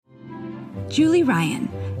Julie Ryan,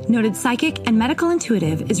 noted psychic and medical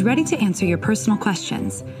intuitive, is ready to answer your personal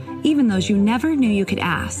questions, even those you never knew you could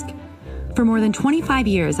ask. For more than 25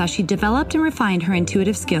 years, as she developed and refined her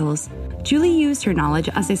intuitive skills, Julie used her knowledge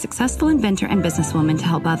as a successful inventor and businesswoman to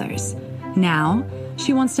help others. Now,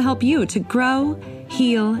 she wants to help you to grow,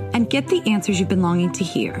 heal, and get the answers you've been longing to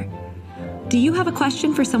hear. Do you have a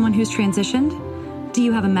question for someone who's transitioned? Do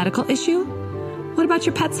you have a medical issue? What about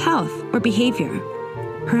your pet's health or behavior?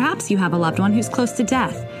 Perhaps you have a loved one who's close to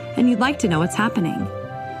death and you'd like to know what's happening.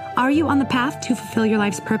 Are you on the path to fulfill your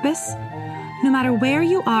life's purpose? No matter where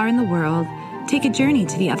you are in the world, take a journey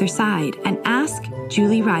to the other side and ask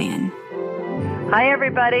Julie Ryan. Hi,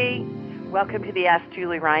 everybody. Welcome to the Ask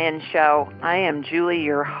Julie Ryan Show. I am Julie,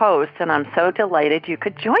 your host, and I'm so delighted you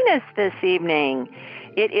could join us this evening.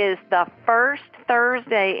 It is the first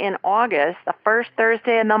Thursday in August, the first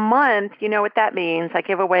Thursday in the month. You know what that means. I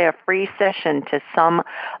give away a free session to some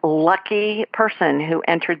lucky person who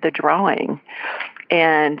entered the drawing.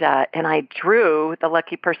 And I drew the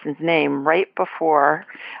lucky person's name right before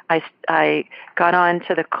I got on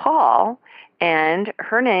to the call. And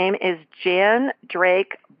her name is Jan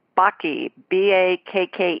Drake Bakke,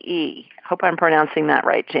 B-A-K-K-E. Hope I'm pronouncing that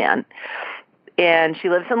right, Jan. And she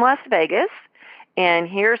lives in Las Vegas. And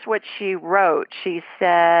here's what she wrote. She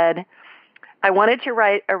said, I wanted to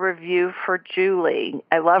write a review for Julie.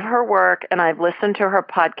 I love her work, and I've listened to her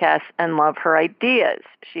podcast and love her ideas.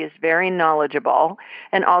 She is very knowledgeable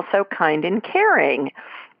and also kind and caring.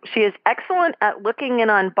 She is excellent at looking in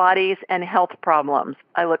on bodies and health problems.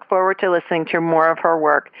 I look forward to listening to more of her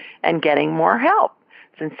work and getting more help.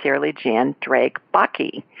 Sincerely, Jan Drake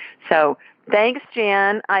Bakke. So thanks,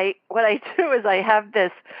 Jan. What I do is I have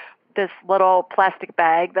this little plastic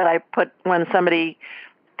bag that I put when somebody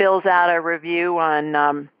fills out a review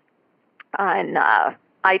on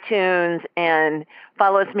iTunes and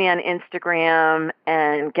follows me on Instagram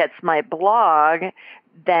and gets my blog,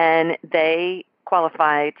 then they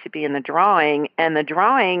qualify to be in the drawing. And the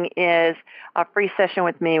drawing is a free session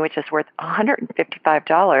with me, which is worth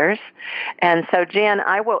 $155. And so, Jan,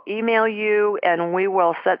 I will email you and we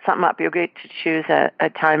will set something up. You'll get to choose a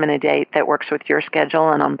time and a date that works with your schedule.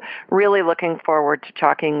 And I'm really looking forward to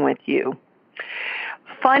talking with you.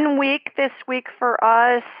 Fun week this week for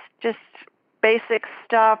us, just basic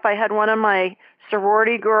stuff. I had one of my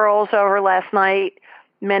sorority girls over last night.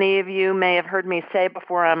 Many of you may have heard me say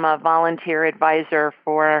before, I'm a volunteer advisor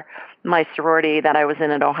for my sorority that I was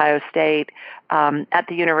in at Ohio State at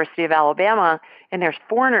the University of Alabama, and there's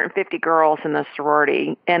 450 girls in the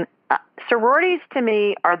sorority. And sororities, to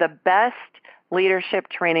me, are the best leadership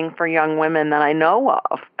training for young women that I know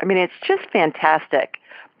of. I mean, it's just fantastic,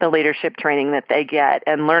 the leadership training that they get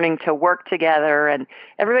and learning to work together. And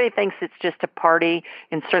everybody thinks it's just a party,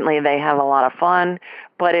 and certainly they have a lot of fun,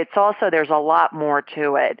 but it's also, there's a lot more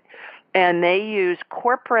to it. And they use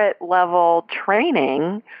corporate level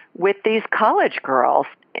training with these college girls.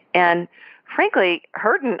 And frankly,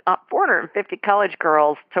 herding up 450 college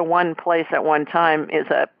girls to one place at one time is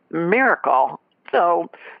a miracle.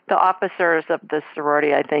 So the officers of the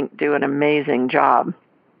sorority, I think, do an amazing job.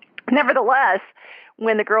 Nevertheless,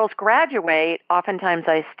 when the girls graduate, oftentimes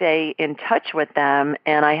I stay in touch with them,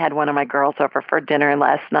 and I had one of my girls over for dinner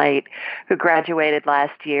last night who graduated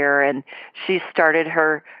last year, and she started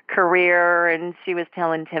her career, and she was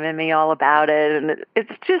telling Tim and me all about it, and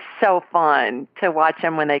it's just so fun to watch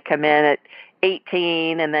them when they come in at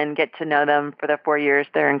 18 and then get to know them for the 4 years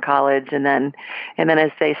they're in college, and then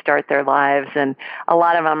as they start their lives. And a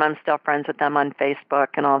lot of them, I'm still friends with them on Facebook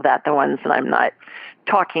and all that, the ones that I'm not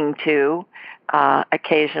talking to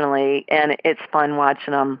occasionally, and it's fun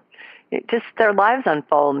watching them, just their lives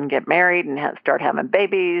unfold and get married and start having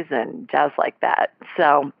babies and jazz like that.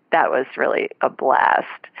 So that was really a blast.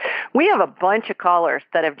 We have a bunch of callers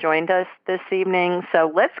that have joined us this evening, so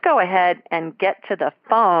let's go ahead and get to the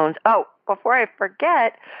phones. Oh, before I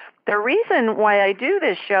forget, the reason why I do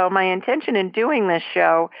this show, my intention in doing this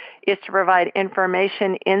show, is to provide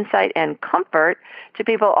information, insight, and comfort to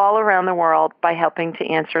people all around the world by helping to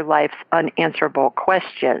answer life's unanswerable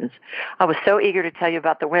questions. I was so eager to tell you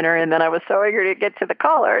about the winner, and then I was so eager to get to the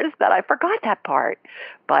callers that I forgot that part,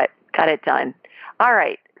 but got it done. All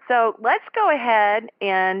right, so let's go ahead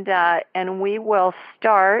and we will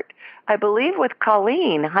start, I believe, with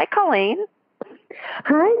Colleen. Hi, Colleen.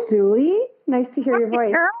 Hi, Julie. Nice to hear your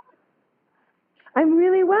voice. Girl. I'm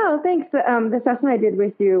really well, thanks. The session I did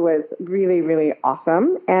with you was really, really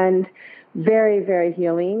awesome and very, very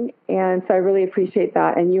healing. And so I really appreciate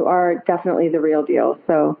that. And you are definitely the real deal.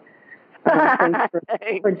 So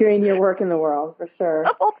Thanks for doing your work in the world, for sure.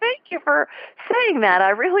 Oh, well, thank you for saying that. I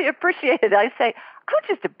really appreciate it. I say, I'm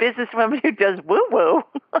just a businesswoman who does woo-woo.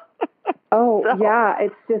 Oh, so. Yeah,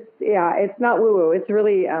 it's not woo-woo. It's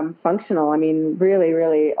really functional. I mean, really,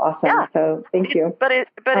 really awesome. Yeah. So thank you. But it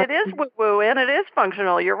is woo-woo and it is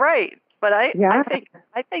functional. You're right. But I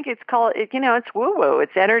think it's called, it's woo-woo.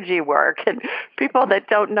 It's energy work. And people that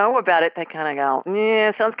don't know about it, they kind of go,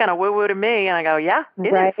 yeah, sounds kind of woo-woo to me. And I go, yeah,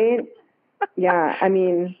 it is. Yeah, I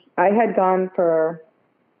mean, I had gone for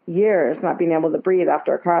years not being able to breathe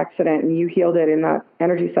after a car accident, and you healed it in that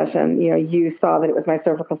energy session. You saw that it was my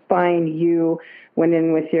cervical spine. You went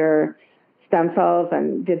in with your stem cells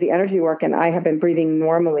and did the energy work, and I have been breathing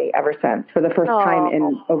normally ever since for the first time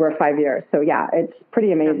in over 5 years. So, yeah, it's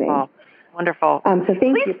pretty amazing. Wonderful. So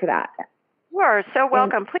thank you for that. You are so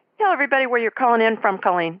welcome. Please tell everybody where you're calling in from,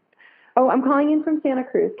 Colleen. Oh, I'm calling in from Santa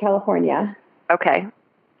Cruz, California. Okay.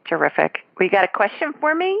 Terrific. We got a question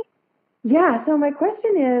for me? Yeah, so my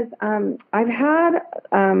question is, I've had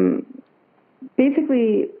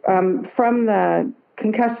basically from the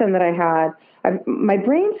concussion that I had, my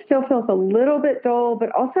brain still feels a little bit dull,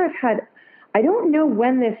 but also I've had, I don't know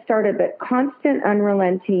when this started, but constant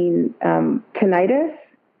unrelenting tinnitus,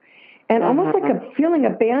 and almost like feeling a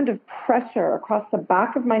band of pressure across the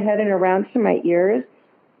back of my head and around to my ears.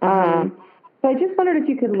 So I just wondered if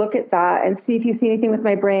you could look at that and see if you see anything with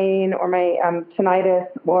my brain or my tinnitus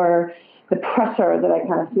or the pressure that I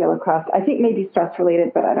kind of feel across. I think maybe stress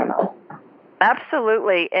related, but I don't know.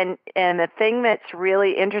 Absolutely. And the thing that's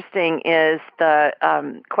really interesting is the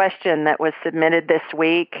question that was submitted this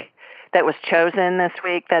week, that was chosen this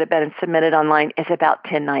week, that had been submitted online, is about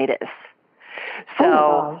tinnitus.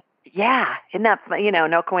 So, yeah, isn't that,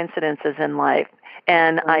 no coincidences in life.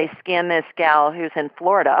 And I scanned this gal who's in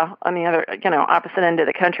Florida on the other, opposite end of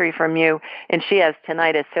the country from you, and she has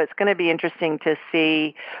tinnitus. So it's going to be interesting to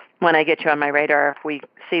see when I get you on my radar if we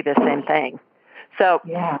see the same thing. So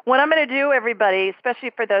what I'm going to do, everybody,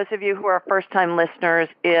 especially for those of you who are first-time listeners,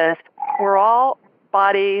 is we're all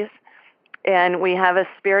bodies, and we have a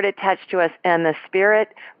spirit attached to us, and the spirit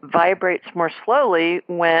vibrates more slowly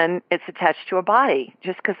when it's attached to a body,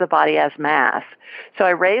 just because the body has mass. So I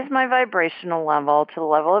raise my vibrational level to the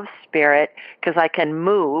level of spirit because I can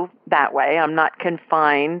move that way. I'm not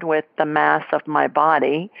confined with the mass of my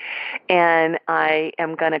body. And I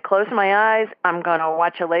am going to close my eyes. I'm going to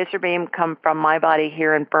watch a laser beam come from my body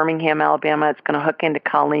here in Birmingham, Alabama. It's going to hook into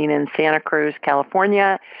Colleen in Santa Cruz,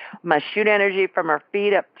 California. I'm going to shoot energy from her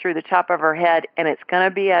feet up through the top of her head, and it's going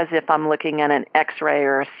to be as if I'm looking at an X-ray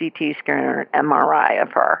or a CT scan or an MRI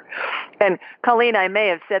of her. And Colleen, I may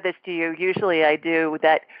have said this to you. Usually I do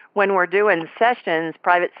that when we're doing sessions,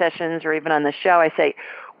 private sessions, or even on the show, I say,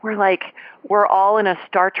 we're all in a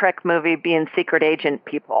Star Trek movie being secret agent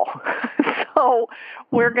people. So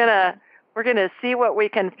we're gonna see what we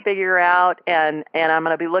can figure out, and I'm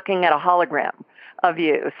gonna be looking at a hologram of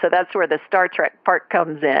you. So that's where the Star Trek part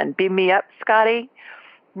comes in. Beam me up, Scotty.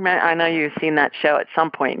 I know you've seen that show at some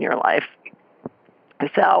point in your life.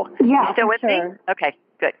 So yeah, you still with me? Okay,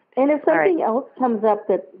 good. And if something else comes up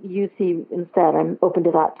that you see instead, I'm open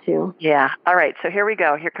to that too. Yeah. All right. So here we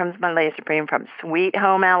go. Here comes my laser beam from Sweet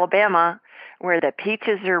Home, Alabama, where the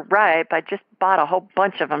peaches are ripe. I just bought a whole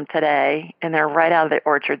bunch of them today, and they're right out of the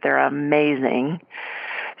orchard. They're amazing.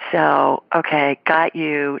 So, okay, got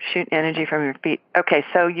you. Shoot energy from your feet. Okay,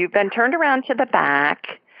 so you've been turned around to the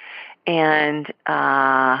back, and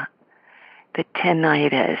the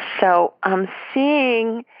tinnitus. So I'm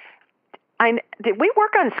seeing, did we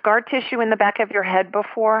work on scar tissue in the back of your head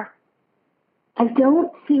before? I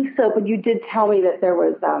don't think so, but you did tell me that there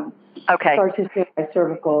was scar tissue in my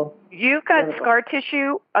cervical. You've got scar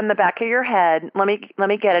tissue on the back of your head. Let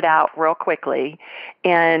me get it out real quickly.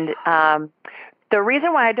 And the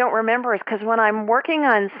reason why I don't remember is because when I'm working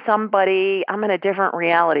on somebody, I'm in a different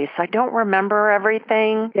reality, so I don't remember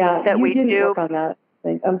everything that we do. Work on that.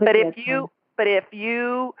 But if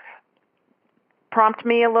you prompt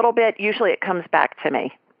me a little bit, usually it comes back to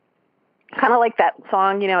me. Kind of like that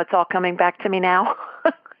song, it's all coming back to me now.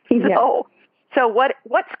 So what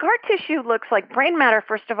scar tissue looks like, brain matter,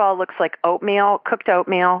 first of all, looks like oatmeal, cooked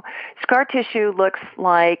oatmeal. Scar tissue looks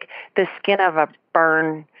like the skin of a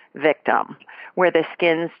burn victim, where the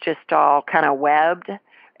skin's just all kind of webbed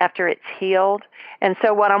after it's healed. And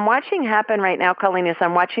so what I'm watching happen right now, Colleen, is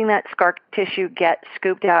I'm watching that scar tissue get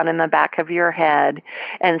scooped out in the back of your head,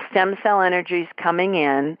 and stem cell energy's coming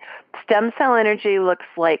in. Stem cell energy looks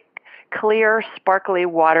like clear, sparkly,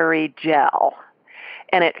 watery gel,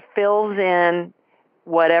 and it fills in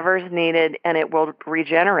whatever's needed, and it will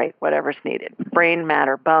regenerate whatever's needed. Brain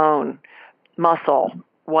matter, bone, muscle,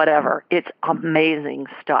 whatever. It's amazing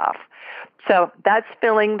stuff. So that's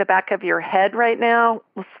filling the back of your head right now.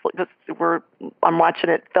 I'm watching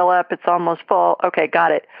it fill up. It's almost full. Okay,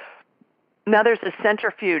 got it. Now there's a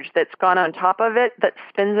centrifuge that's gone on top of it that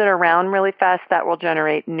spins it around really fast. That will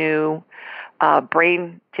generate new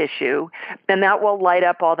brain tissue, and that will light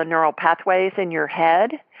up all the neural pathways in your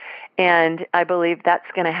head. And I believe that's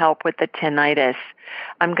going to help with the tinnitus.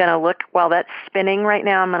 I'm going to look while that's spinning right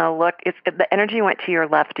now. I'm going to look. The energy went to your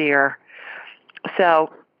left ear.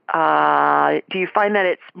 So do you find that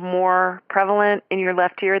it's more prevalent in your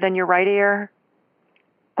left ear than your right ear?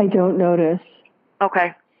 I don't notice.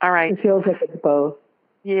 Okay. All right. It feels like it's both.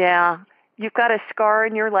 Yeah. You've got a scar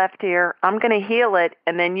in your left ear. I'm going to heal it,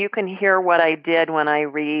 and then you can hear what I did when I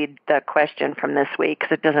read the question from this week,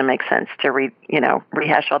 because it doesn't make sense to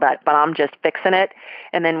rehash all that. But I'm just fixing it,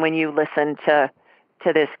 and then when you listen to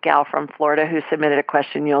this gal from Florida who submitted a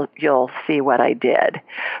question, you'll see what I did.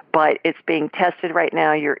 But it's being tested right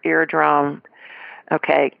now. Your eardrum,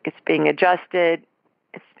 okay, it's being adjusted.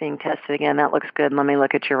 It's being tested again. That looks good. Let me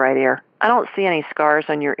look at your right ear. I don't see any scars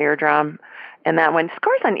on your eardrum. And that when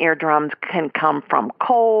scars on eardrums can come from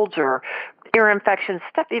colds or ear infections,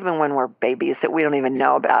 stuff even when we're babies that we don't even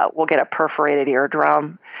know about. We'll get a perforated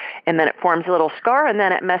eardrum, and then it forms a little scar, and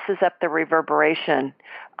then it messes up the reverberation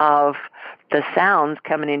of the sounds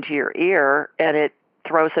coming into your ear, and it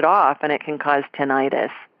throws it off, and it can cause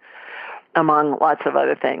tinnitus, among lots of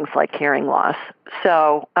other things like hearing loss.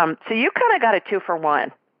 So you kind of got a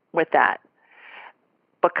 2-for-1 with that,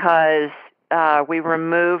 because we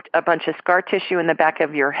removed a bunch of scar tissue in the back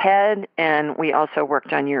of your head, and we also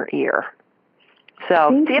worked on your ear.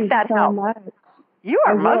 So see if that helps. Much. You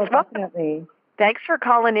are most welcome. Definitely. Thanks for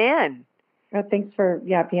calling in. Thanks for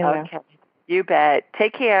being okay. there. You bet.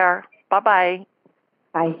 Take care. Bye-bye.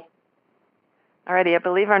 Bye. All righty. I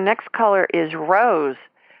believe our next caller is Rose.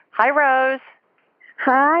 Hi, Rose.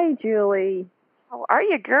 Hi, Julie. How are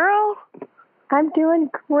you, girl? I'm doing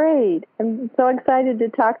great. I'm so excited to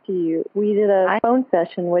talk to you. We did a phone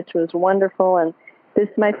session, which was wonderful, and this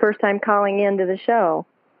is my first time calling into the show.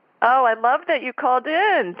 Oh, I love that you called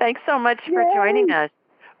in. Thanks so much for joining us.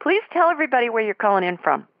 Please tell everybody where you're calling in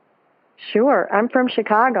from. Sure. I'm from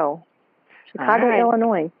Chicago,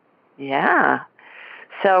 Illinois. Yeah.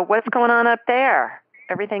 So what's going on up there?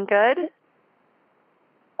 Everything good?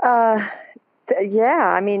 Yeah.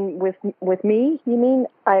 I mean, with me, you mean?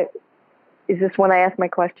 Is this when I ask my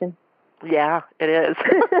question? Yeah, it is.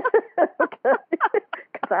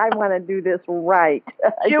 Because I want to do this right.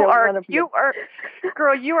 You are,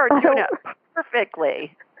 girl, you are doing it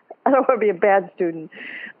perfectly. I don't want to be a bad student.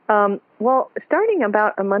 Well, starting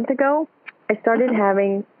about a month ago, I started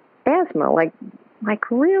having asthma, like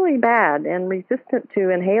really bad and resistant to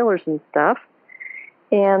inhalers and stuff.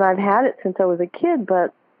 And I've had it since I was a kid,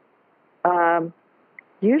 but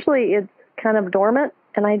usually it's kind of dormant.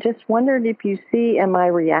 And I just wondered if you see, am I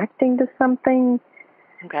reacting to something?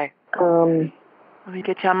 Okay. Let me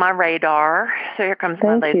get you on my radar. So here comes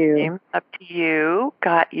my last name. Up to you.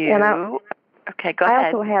 Got you. Okay, go ahead.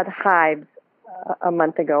 I also had hives a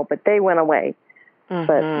month ago, but they went away. Mm-hmm.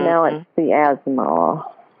 But now it's the asthma.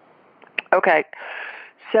 Okay.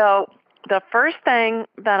 So the first thing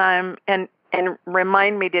that and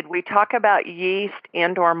remind me, did we talk about yeast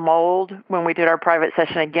and or mold when we did our private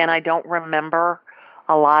session? Again, I don't remember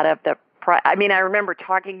a lot of I remember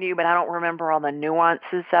talking to you, but I don't remember all the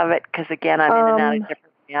nuances of it because, again, I'm in and out of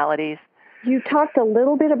different realities. You talked a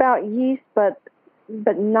little bit about yeast, but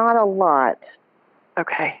not a lot.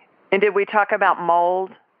 Okay. And did we talk about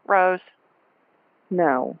mold, Rose?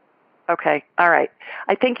 No. Okay. All right.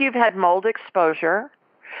 I think you've had mold exposure.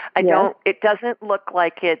 It doesn't look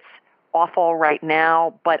like it's awful right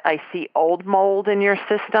now, but I see old mold in your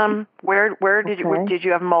system. Where did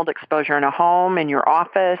you have mold exposure? In a home, in your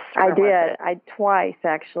office? I did. Twice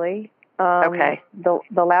actually. Okay.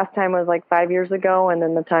 The last time was like 5 years ago, and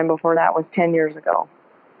then the time before that was 10 years ago.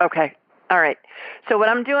 Okay. All right. So what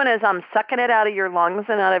I'm doing is I'm sucking it out of your lungs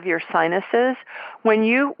and out of your sinuses.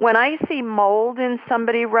 When I see mold in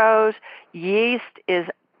somebody, Rose, yeast is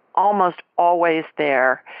almost always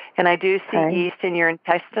there. And I do see yeast in your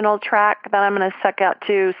intestinal tract that I'm going to suck out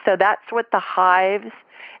too. So that's what the hives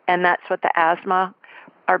and that's what the asthma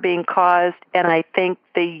are being caused. And I think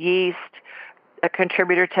the yeast, a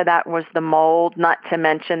contributor to that was the mold, not to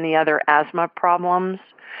mention the other asthma problems.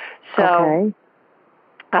 So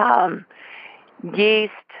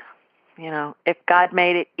yeast, if God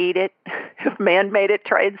made it, eat it. If man made it,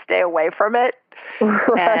 try and stay away from it.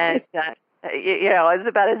 Right. And, it's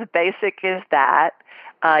about as basic as that.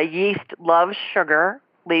 Yeast loves sugar.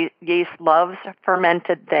 Yeast loves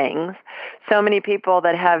fermented things. So many people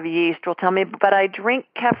that have yeast will tell me, but I drink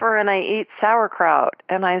kefir and I eat sauerkraut.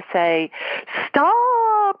 And I say,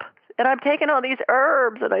 stop. And I'm taking all these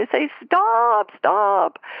herbs. And I say,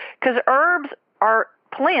 stop. Because herbs are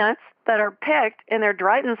plants that are picked and they're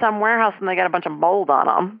dried in some warehouse and they got a bunch of mold on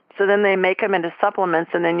them. So then they make them into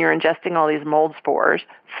supplements and then you're ingesting all these mold spores.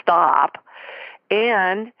 Stop.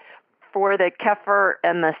 And for the kefir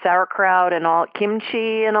and the sauerkraut and all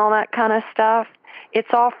kimchi and all that kind of stuff, it's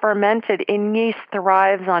all fermented, and yeast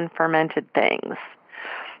thrives on fermented things.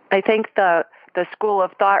 I think the school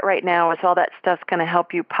of thought right now is all that stuff's going to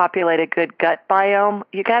help you populate a good gut biome.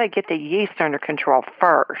 You got to get the yeast under control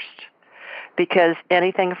first, because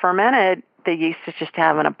anything fermented, the yeast is just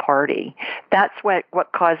having a party. That's what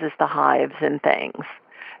causes the hives and things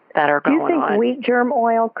that are going on. Do you think wheat germ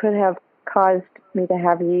oil could have caused me to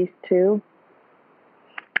have yeast too?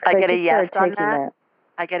 I get a yes on that.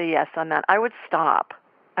 I get a yes on that. I would stop.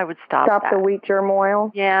 Stop the wheat germ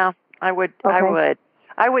oil? Yeah, I would. Okay.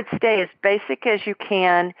 I would stay as basic as you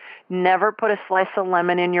can. Never put a slice of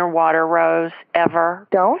lemon in your water, Rose, ever.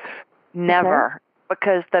 Don't? Never, okay.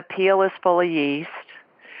 Because the peel is full of yeast,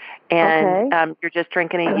 and you're just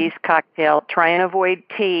drinking a yeast cocktail. Try and avoid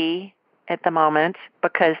tea at the moment,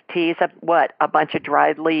 because tea is a bunch of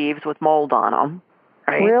dried leaves with mold on them,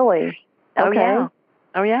 right? Really? Oh yeah.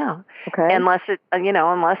 Okay. Unless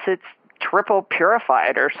it's triple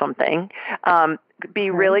purified or something.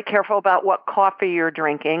 Be really careful about what coffee you're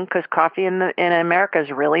drinking, because coffee in America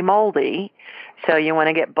is really moldy. So you want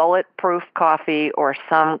to get bulletproof coffee or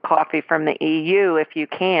some coffee from the EU if you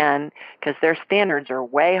can, because their standards are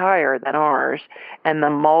way higher than ours, and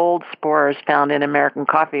the mold spores found in American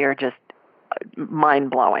coffee are just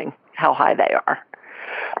mind-blowing how high they are.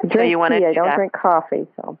 So you want to I don't drink coffee.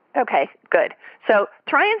 So okay, good. So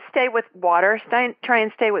try and stay with water. Try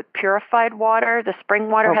and stay with purified water. The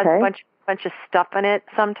spring water has a bunch of stuff in it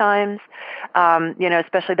sometimes,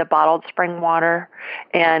 especially the bottled spring water.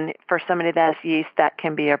 And for somebody that has yeast, that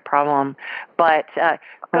can be a problem. But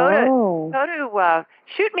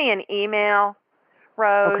shoot me an email,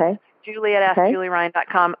 Rose, Julie at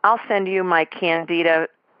AskJulieRyan.com. I'll send you my Candida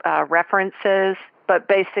references. But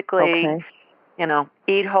basically,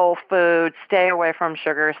 eat whole food, stay away from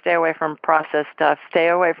sugar, stay away from processed stuff, stay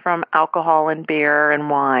away from alcohol and beer and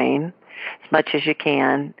wine as much as you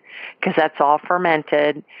can, because that's all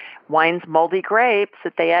fermented. Wine's moldy grapes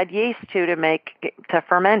that they add yeast to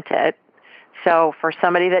ferment it. So for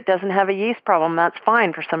somebody that doesn't have a yeast problem, that's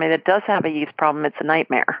fine. For somebody that does have a yeast problem, it's a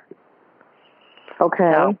nightmare.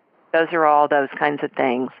 Okay. So those are all those kinds of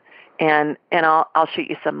things. And I'll shoot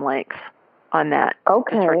you some links on that.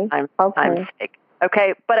 Okay. For time's sake.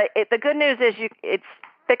 Okay, but the good news is it's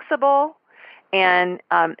fixable, and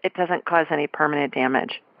it doesn't cause any permanent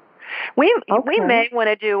damage. We may want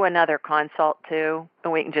to do another consult too,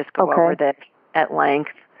 and we can just go over this at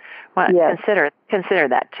length. Well, consider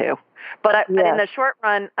that too. But in the short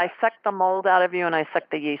run, I suck the mold out of you, and I suck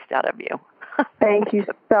the yeast out of you. Thank you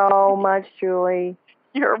so much, Julie.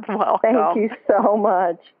 You're welcome. Thank you so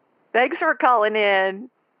much. Thanks for calling in.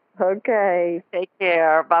 Okay. Take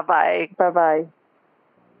care. Bye-bye. Bye-bye.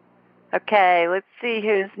 Okay, let's see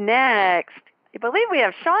who's next. I believe we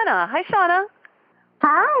have Shauna. Hi, Shauna.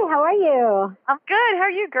 Hi, how are you? I'm good. How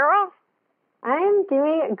are you, girl? I'm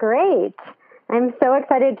doing great. I'm so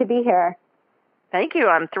excited to be here. Thank you.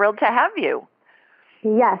 I'm thrilled to have you.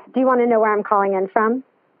 Yes. Do you want to know where I'm calling in from?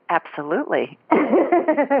 Absolutely.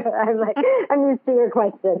 I'm used to your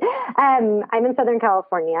question. I'm in Southern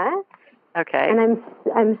California. Okay. And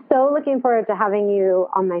I'm so looking forward to having you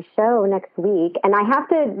on my show next week. And I have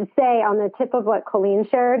to say, on the tip of what Colleen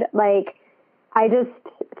shared, I just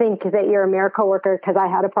think that you're a miracle worker, because I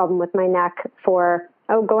had a problem with my neck for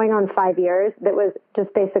going on 5 years. That was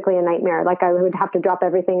just basically a nightmare. I would have to drop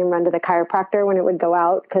everything and run to the chiropractor when it would go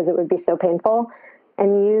out, because it would be so painful.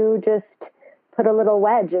 And you just put a little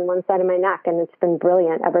wedge in one side of my neck, and it's been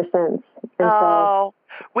brilliant ever since. And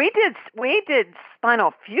we did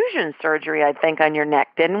spinal fusion surgery, I think, on your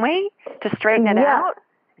neck, didn't we? To straighten it out?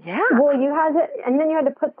 Yeah. Well, you had it, and then you had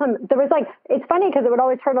to put there was it's funny because it would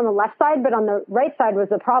always hurt on the left side, but on the right side was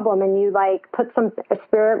the problem. And you put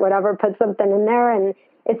put something in there, and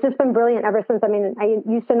it's just been brilliant ever since. I mean, I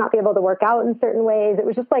used to not be able to work out in certain ways. It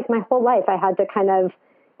was just my whole life. I had to kind of,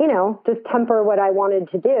 just temper what I wanted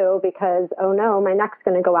to do, because, oh no, my neck's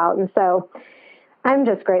going to go out. And so I'm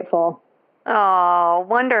just grateful. Oh,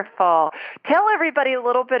 wonderful. Tell everybody a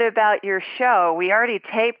little bit about your show. We already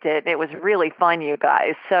taped it. It was really fun, you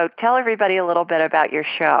guys. So tell everybody a little bit about your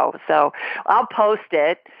show. So I'll post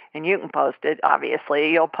it, and you can post it,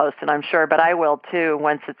 obviously. You'll post it, I'm sure, but I will too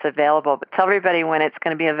once it's available. But tell everybody when it's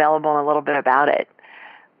going to be available and a little bit about it.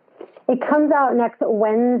 It comes out next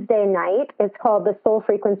Wednesday night. It's called The Soul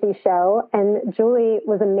Frequency Show, and Julie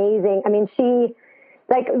was amazing. I mean, she...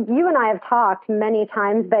 Like, you and I have talked many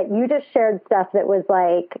times, but you just shared stuff that was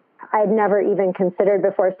like I'd never even considered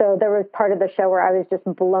before. So there was part of the show where I was just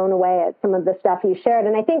blown away at some of the stuff you shared.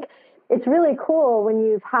 And I think it's really cool when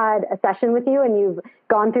you've had a session with you and you've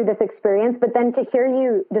gone through this experience, but then to hear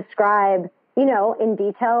you describe, you know, in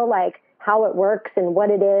detail, like how it works and what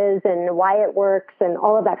it is and why it works and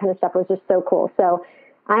all of that kind of stuff was just so cool. So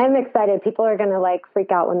I'm excited. People are going to like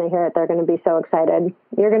freak out when they hear it. They're going to be so excited.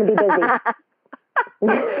 You're going to be busy.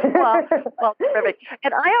 well, terrific.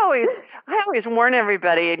 And I always warn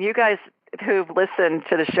everybody, and you guys who've listened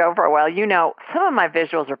to the show for a while, you know, some of my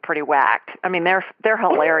visuals are pretty whacked. I mean, they're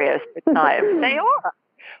hilarious at times. They are.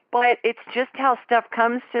 But it's just how stuff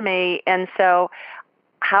comes to me, and so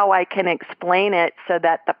how I can explain it so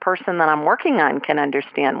that the person that I'm working on can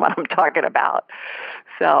understand what I'm talking about.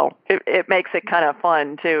 So it makes it kind of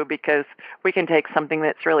fun, too, because we can take something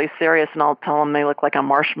that's really serious and I'll tell them they look like a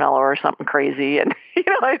marshmallow or something crazy. And, you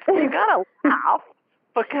know, you got to laugh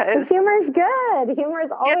because... Humor's good.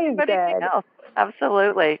 Humor's always good. Else.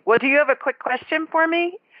 Absolutely. Well, do you have a quick question for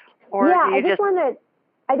me? Or yeah, do you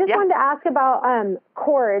I just wanted to ask about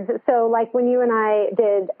chords. So, like, when you and I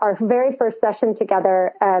did our very first session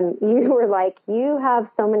together, you were like, you have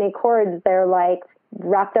so many chords. They're like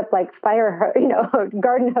wrapped up like fire,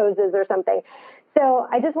 garden hoses or something. So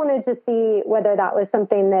I just wanted to see whether that was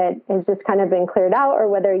something that has just kind of been cleared out or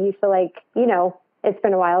whether you feel like, you know, it's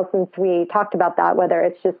been a while since we talked about that, whether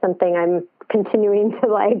it's just something I'm continuing to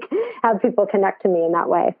like have people connect to me in that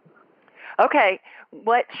way. Okay.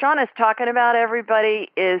 What Shauna's talking about, everybody,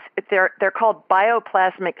 is they're called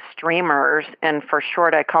bioplasmic streamers, and for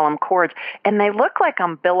short I call them chords, and they look like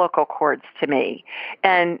umbilical cords to me.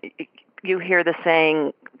 And you hear the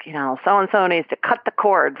saying, you know, so-and-so needs to cut the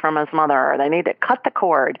cord from his mother, or they need to cut the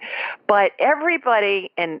cord. But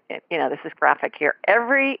everybody, and, you know, this is graphic here,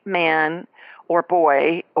 every man or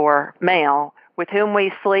boy or male with whom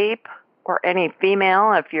we sleep, or any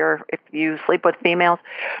female, if you sleep with females,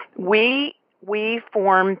 we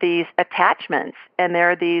form these attachments, and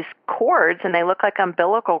they're these cords, and they look like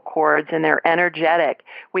umbilical cords, and they're energetic.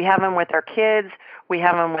 We have them with our kids. We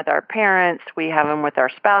have them with our parents. We have them with our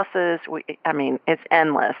spouses. It's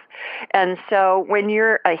endless. And so when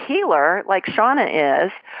you're a healer, like Shauna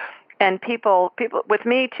is, and people with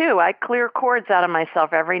me too, I clear cords out of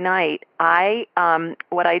myself every night.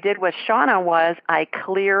 What I did with Shauna was I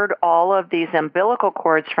cleared all of these umbilical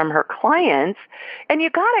cords from her clients, and you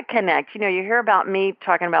got to connect. You know, you hear about me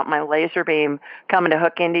talking about my laser beam coming to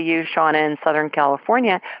hook into you, Shauna, in Southern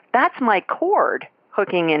California. That's my cord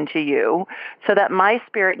hooking into you so that my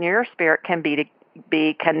spirit and your spirit can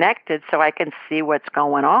be connected so I can see what's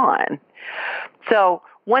going on. So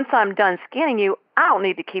once I'm done scanning you, I don't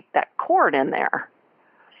need to keep that cord in there.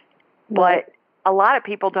 But a lot of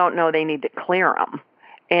people don't know they need to clear them.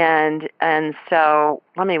 And so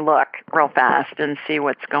let me look real fast and see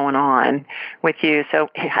what's going on with you. So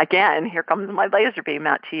again, here comes my laser beam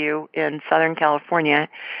out to you in Southern California.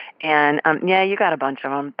 And you got a bunch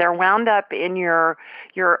of them. They're wound up in your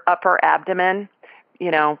upper abdomen,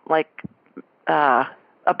 you know, like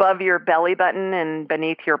above your belly button and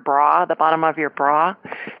beneath your bra, the bottom of your bra.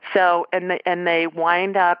 So, and they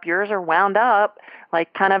wind up, yours are wound up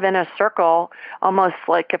like kind of in a circle, almost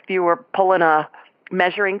like if you were pulling a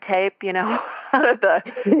measuring tape, you know, out of the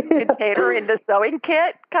container in the sewing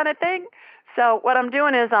kit kind of thing. So what I'm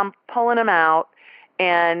doing is I'm pulling them out,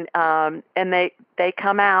 and they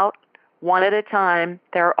come out one at a time.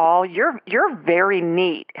 They're all, you're very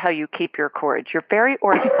neat how you keep your cords. You're very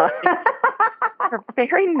organized. You're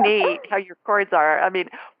very neat how your cords are. I mean,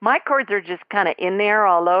 my cords are just kind of in there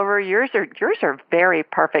all over. Yours are very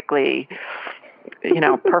perfectly,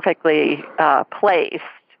 placed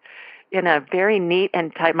in a very neat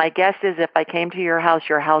and tight. My guess is if I came to your house,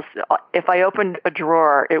 if I opened a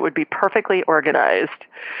drawer, it would be perfectly organized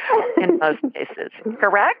in most cases.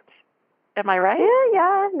 Correct? Am I right?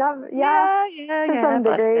 Yeah. To some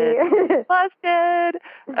degree. Busted.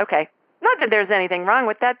 Okay. Not that there's anything wrong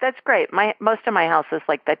with that. That's great. Most of my house is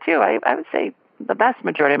like that too. I would say the vast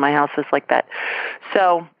majority of my house is like that.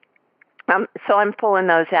 So I'm pulling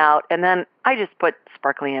those out, and then I just put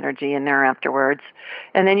sparkly energy in there afterwards,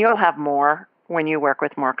 and then you'll have more when you work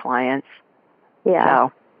with more clients. Yeah.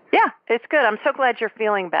 So Yeah, it's good. I'm so glad you're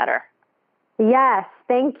feeling better. Yes,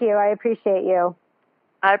 thank you. I appreciate you.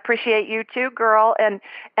 I appreciate you too, girl. And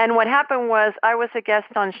what happened was I was a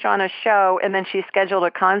guest on Shauna's show, and then she scheduled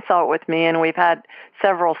a consult with me, and we've had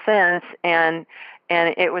several since, and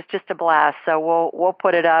it was just a blast. So we'll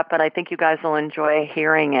put it up, and I think you guys will enjoy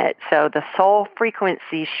hearing it. So the Soul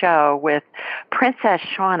Frequency Show with Princess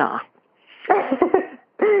Shauna.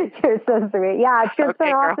 You're so sweet. Yeah, it's just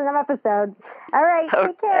been girl. awesome episode. All right,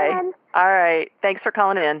 take care, man. All right. Thanks for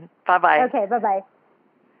calling in. Bye-bye. Okay, bye-bye.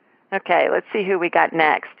 Okay, let's see who we got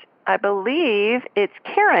next. I believe it's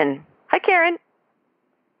Karen. Hi, Karen.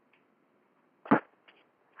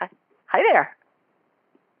 Hi there.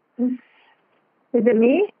 Is it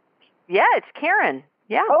me? Yeah, it's Karen.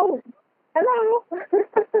 Yeah. Oh, hello.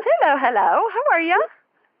 Hello. How are you?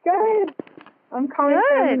 Good. I'm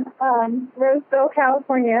calling from Roseville,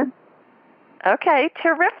 California. Okay,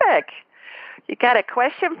 terrific. You got a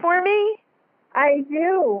question for me? I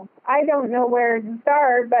do. I don't know where to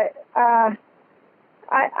start, but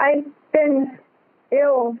I've been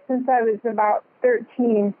ill since I was about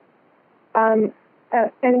 13, and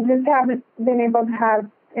just haven't been able to have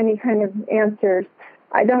any kind of answers.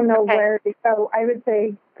 I don't know where to go. I would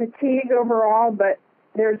say fatigue overall, but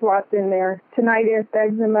there's lots in there. Tinnitus,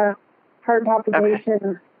 eczema, heart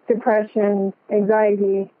palpitations, depression,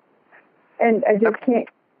 anxiety, and I just can't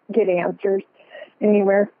get answers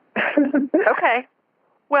anywhere. Okay.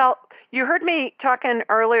 Well, you heard me talking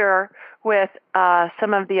earlier with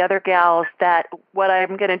some of the other gals that what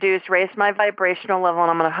I'm going to do is raise my vibrational level,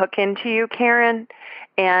 and I'm going to hook into you, Karen,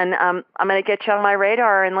 and I'm going to get you on my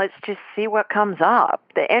radar, and let's just see what comes up.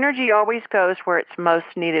 The energy always goes where it's most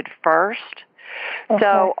needed first. Okay.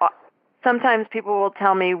 So sometimes people will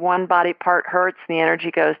tell me one body part hurts, and the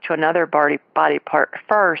energy goes to another body part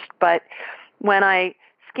first. But when I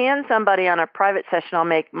scan somebody on a private session, I'll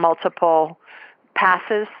make multiple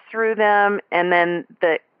passes through them, and then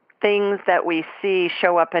the things that we see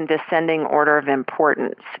show up in descending order of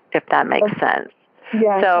importance, if that makes sense.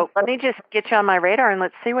 Yeah. So let me just get you on my radar, and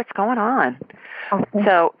let's see what's going on. Okay.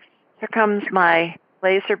 So here comes my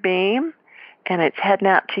laser beam, and it's heading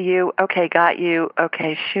out to you. Okay, got you.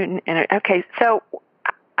 Okay, shooting. Okay, so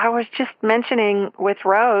I was just mentioning with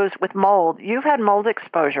Rose, with mold. You've had mold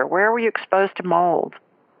exposure. Where were you exposed to mold?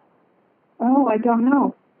 Oh, I don't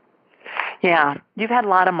know. Yeah, you've had a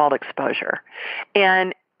lot of mold exposure.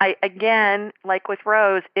 And again, like with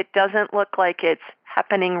Rose, it doesn't look like it's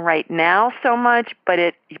happening right now so much, but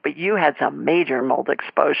you had some major mold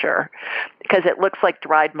exposure because it looks like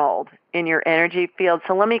dried mold in your energy field.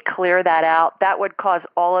 So let me clear that out. That would cause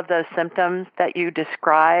all of those symptoms that you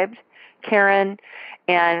described, Karen.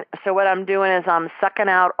 And so what I'm doing is I'm sucking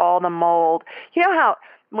out all the mold. You know how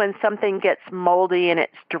when something gets moldy and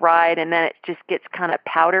it's dried and then it just gets kind of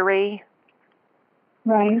powdery?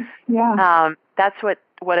 Right, yeah. That's what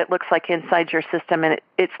it looks like inside your system. And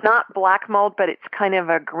it's not black mold, but it's kind of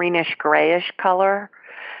a greenish-grayish color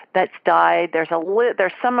that's dyed. There's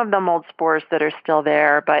some of the mold spores that are still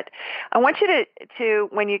there. But I want you to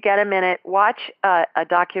when you get a minute, watch a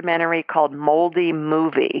documentary called Moldy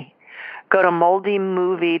Movie. Go to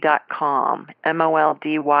moldymovie.com,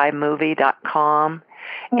 MOLDY movie.com.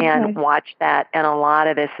 Okay. And watch that, and a lot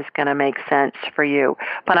of this is going to make sense for you.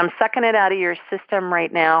 But I'm sucking it out of your system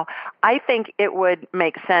right now. I think it would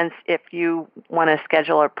make sense if you want to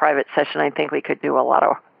schedule a private session. I think we could do a lot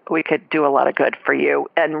of good for you,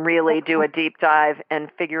 and really do a deep dive and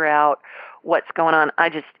figure out what's going on. I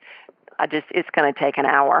just, it's going to take an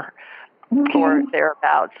hour or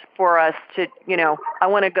thereabouts for us to, I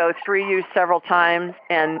want to go through you several times,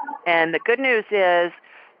 and the good news is,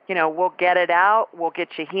 we'll get it out, we'll get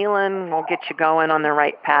you healing, we'll get you going on the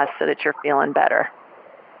right path so that you're feeling better.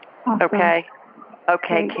 Awesome.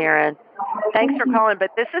 Okay, Karen. Thanks for calling,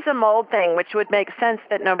 but this is a mold thing, which would make sense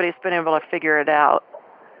that nobody's been able to figure it out.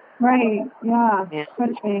 Right, yeah.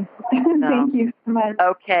 Okay. Thank you so much.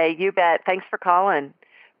 Okay, you bet. Thanks for calling.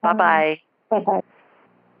 Bye-bye. Bye-bye.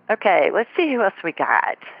 Okay, let's see who else we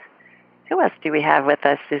got. Who else do we have with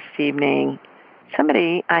us this evening?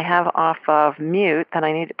 Somebody I have off of mute that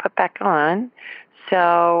I need to put back on.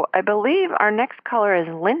 So I believe our next caller is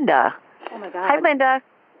Linda. Oh, my God. Hi, Linda.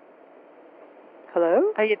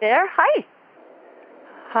 Hello? Are you there? Hi.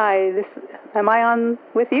 Hi. Am I on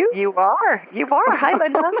with you? You are. Hi,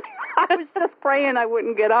 Linda. I was just praying I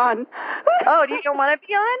wouldn't get on. Oh, you don't want to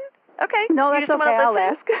be on? Okay. No, that's okay. I'll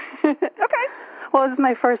ask. Okay. Well, this is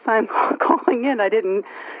my first time calling in. I didn't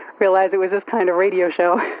realize it was this kind of radio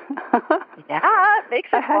show. Yeah, it makes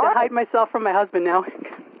it I had to hide myself from my husband now.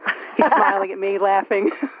 He's smiling at me,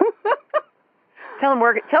 laughing. Tell him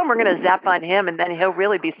we're going to zap on him, and then he'll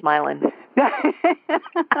really be smiling.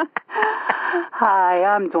 Hi,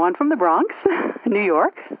 I'm Dawn from the Bronx, New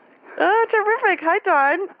York. Oh, terrific. Hi,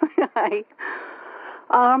 Dawn. Hi.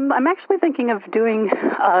 I'm actually thinking of doing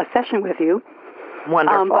a session with you.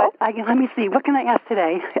 Wonderful. But let me see. What can I ask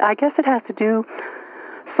today? I guess it has to do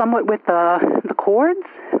somewhat with the chords.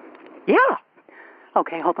 Yeah.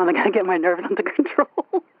 Okay, hold on. I got to get my nerves under control.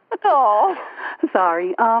 Oh.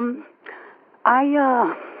 Sorry.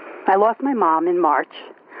 I lost my mom in March.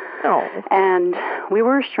 Oh. And we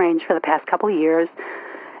were estranged for the past couple of years.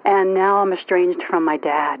 And now I'm estranged from my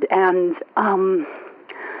dad. And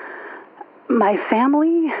my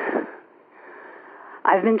family,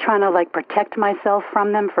 I've been trying to protect myself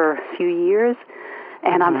from them for a few years,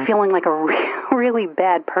 and I'm feeling like a really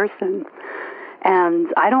bad person.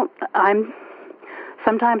 And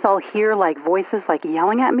sometimes I'll hear voices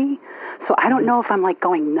yelling at me, so I don't know if I'm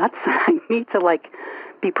going nuts. I need to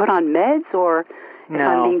be put on meds, or if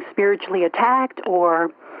I'm being spiritually attacked,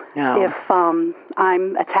 or if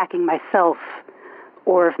I'm attacking myself,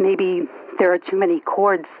 or if maybe there are too many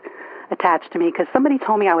cords attached to me, because somebody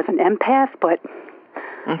told me I was an empath, but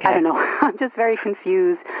I don't know. I'm just very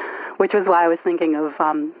confused, which was why I was thinking of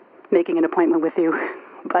making an appointment with you.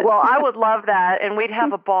 But well, I would love that, and we'd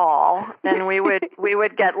have a ball, and we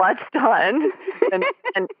would get lots done,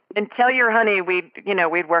 and tell your honey we'd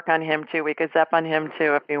work on him too. We could zap on him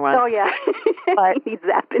too if you want. Oh yeah, but he's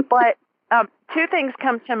zapping. But two things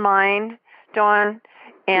come to mind, Dawn.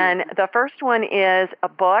 And the first one is a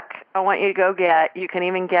book I want you to go get. You can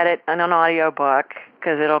even get it in an audio book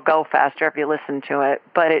because it'll go faster if you listen to it.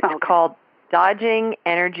 But it's called Dodging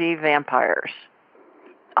Energy Vampires.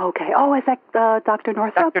 Okay. Oh, is that Dr.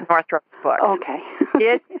 Northrup? Dr. Northrup's book. Okay.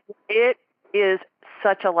 It is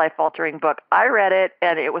such a life-altering book. I read it,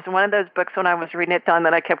 and it was one of those books when I was reading it, Dawn,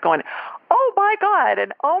 that I kept going, oh, my God,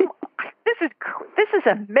 and this is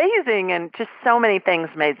amazing, and just so many things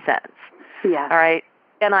made sense. Yeah. All right.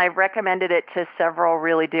 And I recommended it to several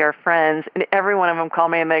really dear friends, and every one of them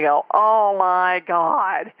called me and they go, oh my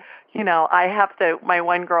God. My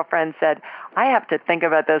one girlfriend said, I have to think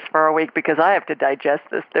about this for a week because I have to digest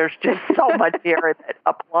this. There's just so much here that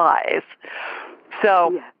applies.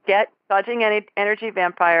 So get Dodging Energy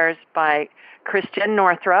Vampires by Christian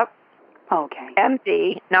Northrup. Okay.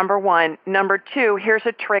 MD, number one. Number two, here's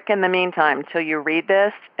a trick in the meantime till you read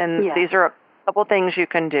this, and these are a couple things you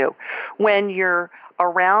can do. When you're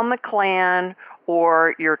around the clan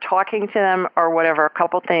or you're talking to them or whatever, a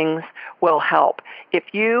couple things will help. If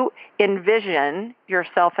you envision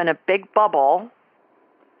yourself in a big bubble,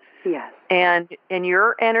 and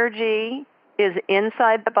your energy is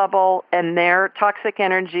inside the bubble and their toxic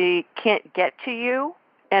energy can't get to you,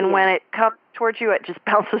 and when it comes towards you, it just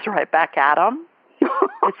bounces right back at them.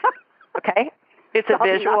 It's a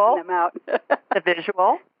visual. Them out. It's a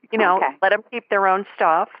visual. Let them keep their own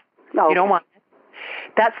stuff. You don't want it.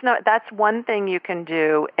 That's one thing you can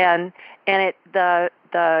do, and the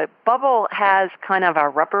bubble has kind of a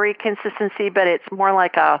rubbery consistency, but it's more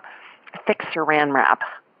like a thick saran wrap,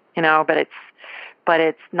 but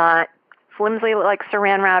it's not flimsy like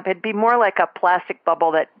saran wrap. It'd be more like a plastic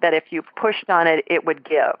bubble that if you pushed on it, it would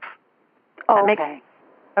give. Okay.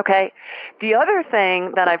 The other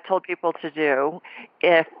thing that I've told people to do,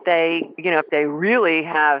 if they really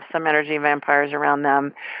have some energy vampires around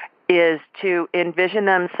them, is to envision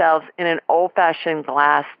themselves in an old-fashioned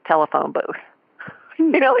glass telephone booth.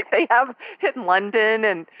 Like they have in London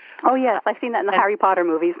and. Oh yes, I've seen that in the Harry Potter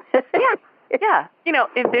movies. Yeah.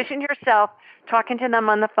 Envision yourself talking to them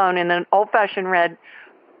on the phone in an old-fashioned red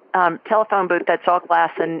telephone booth that's all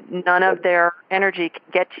glass, and none of their energy can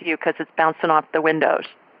get to you because it's bouncing off the windows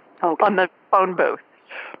on the phone booth.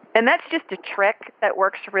 And that's just a trick that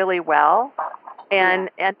works really well. And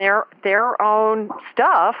their own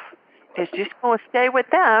stuff is just going to stay with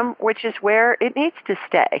them, which is where it needs to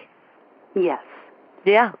stay. Yes.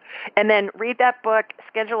 Yeah. And then read that book,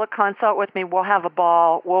 schedule a consult with me. We'll have a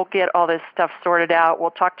ball. We'll get all this stuff sorted out.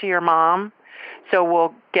 We'll talk to your mom. So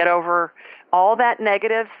we'll get over all that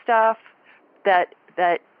negative stuff that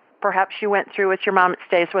perhaps you went through with your mom. It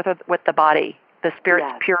stays with the body. The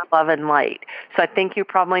spirit's pure love and light. So I think you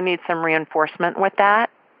probably need some reinforcement with that.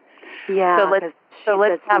 Yeah. So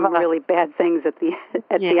let's have some really bad things at the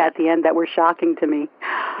end that were shocking to me.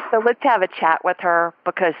 So let's have a chat with her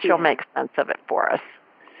because she'll make sense of it for us.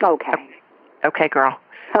 Okay. Okay, girl.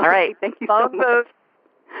 All right. Thank you so much. Booth.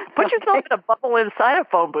 Put yourself in a bubble inside a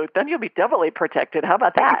phone booth. Then you'll be doubly protected. How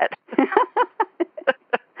about that?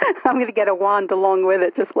 I'm going to get a wand along with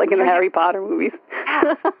it, just like in the Harry Potter movies.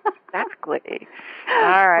 Exactly.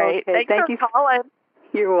 All right. Okay. Thank you for calling.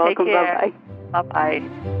 You're welcome. Take care. Bye-bye. Bye-bye.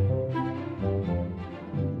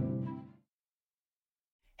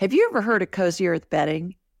 Have you ever heard of Cozy Earth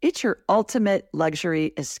bedding? It's your ultimate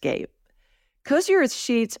luxury escape. Cozy Earth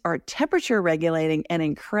sheets are temperature regulating and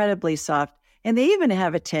incredibly soft, and they even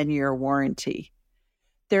have a 10-year warranty.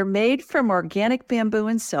 They're made from organic bamboo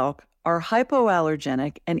and silk, are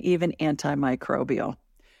hypoallergenic, and even antimicrobial.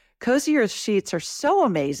 Cozy Earth sheets are so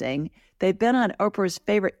amazing, they've been on Oprah's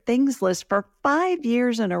favorite things list for 5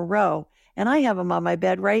 years in a row, and I have them on my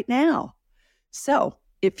bed right now. So,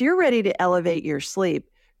 if you're ready to elevate your sleep,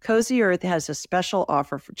 Cozy Earth has a special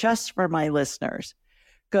offer just for my listeners.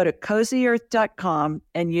 Go to CozyEarth.com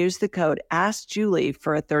and use the code AskJulie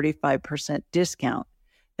for a 35% discount.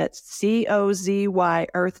 That's COZY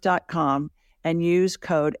Earth.com and use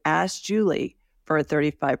code AskJulie for a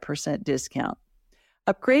 35% discount.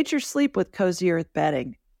 Upgrade your sleep with Cozy Earth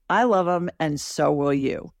bedding. I love them, and so will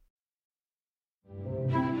you.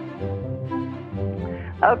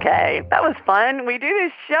 Okay, that was fun. We do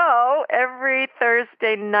this show every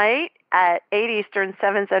Thursday night at 8 Eastern,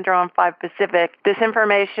 7 Central, and 5 Pacific. This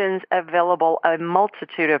information's available a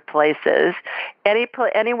multitude of places.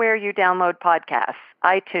 Anywhere you download podcasts,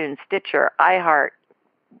 iTunes, Stitcher, iHeart,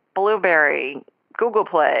 Blueberry, Google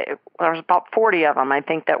Play. There's about 40 of them, I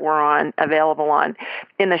think, that we're available on.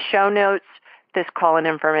 In the show notes, this call-in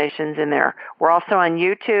information's in there. We're also on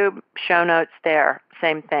YouTube, show notes there,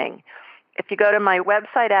 same thing. If you go to my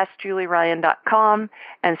website, AskJulieRyan.com,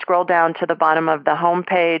 and scroll down to the bottom of the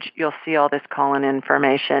homepage, you'll see all this call-in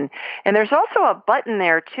information. And there's also a button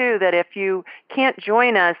there, too, that if you can't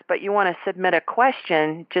join us but you want to submit a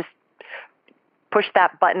question, just push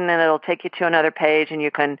that button and it'll take you to another page, and you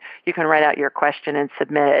can write out your question and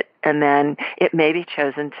submit it. And then it may be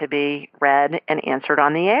chosen to be read and answered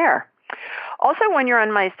on the air. Also, when you're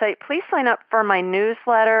on my site, please sign up for my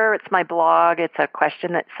newsletter. It's my blog. It's a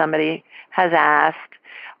question that somebody has asked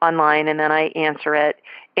online, and then I answer it.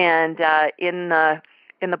 And in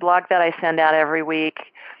the blog that I send out every week,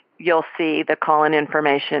 you'll see the call-in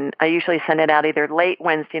information. I usually send it out either late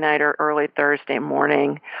Wednesday night or early Thursday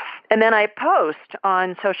morning. And then I post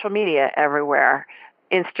on social media everywhere.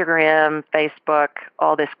 Instagram, Facebook,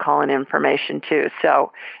 all this call-in information too.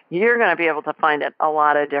 So you're going to be able to find it a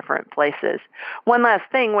lot of different places. One last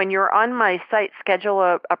thing, when you're on my site, schedule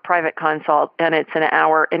a private consult, and it's an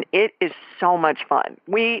hour, and it is so much fun.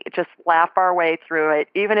 We just laugh our way through it.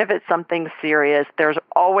 Even if it's something serious, there's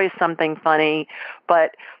always something funny,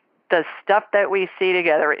 but the stuff that we see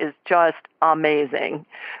together is just amazing.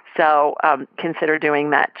 So consider doing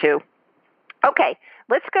that too. Okay.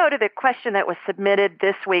 Let's go to the question that was submitted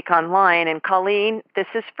this week online. And Colleen, this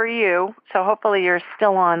is for you. So hopefully you're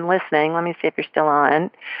still on listening. Let me see if you're still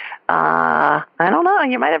on. I don't know.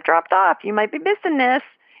 You might have dropped off. You might be missing this.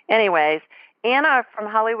 Anyways, Anna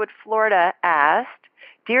from Hollywood, Florida asked,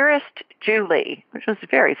 Dearest Julie, which was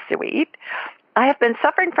very sweet, I have been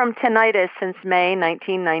suffering from tinnitus since May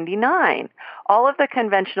 1999. All of the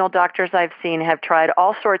conventional doctors I've seen have tried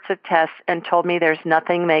all sorts of tests and told me there's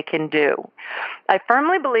nothing they can do. I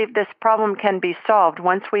firmly believe this problem can be solved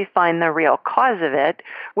once we find the real cause of it,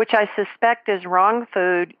 which I suspect is wrong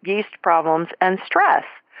food, yeast problems, and stress.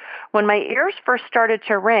 When my ears first started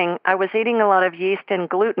to ring, I was eating a lot of yeast and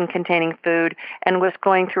gluten-containing food and was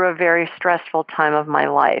going through a very stressful time of my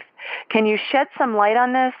life. Can you shed some light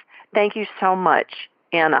on this? Thank you so much,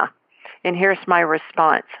 Anna. And here's my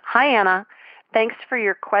response. Hi, Anna. Thanks for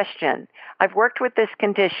your question. I've worked with this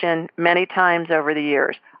condition many times over the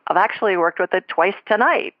years. I've actually worked with it twice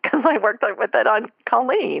tonight because I worked with it on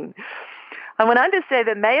Colleen. I went on to say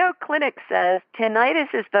the Mayo Clinic says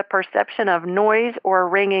tinnitus is the perception of noise or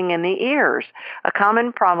ringing in the ears. A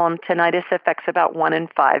common problem, tinnitus affects about 1 in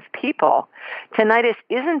 5 people. Tinnitus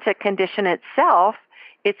isn't a condition itself.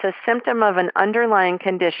 It's a symptom of an underlying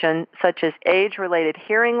condition such as age-related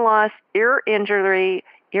hearing loss, ear injury,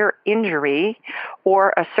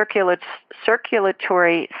 or a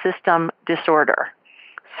circulatory system disorder.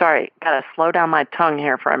 Sorry, gotta slow down my tongue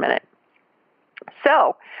here for a minute.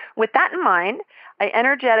 So, with that in mind, I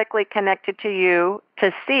energetically connected to you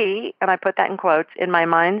to see, and I put that in quotes, in my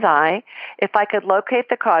mind's eye, if I could locate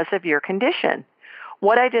the cause of your condition.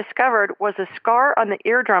 What I discovered was a scar on the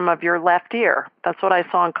eardrum of your left ear. That's what I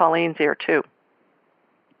saw in Colleen's ear, too.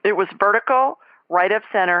 It was vertical, right of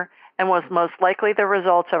center, and was most likely the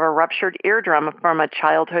result of a ruptured eardrum from a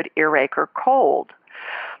childhood earache or cold.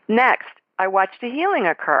 Next, I watched a healing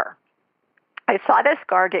occur. I saw this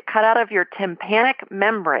scar get cut out of your tympanic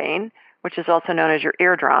membrane, which is also known as your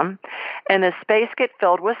eardrum, and the space get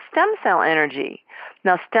filled with stem cell energy.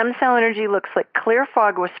 Now, stem cell energy looks like clear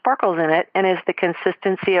fog with sparkles in it and is the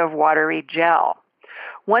consistency of watery gel.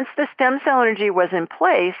 Once the stem cell energy was in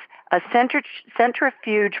place, a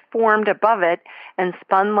centrifuge formed above it and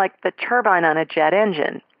spun like the turbine on a jet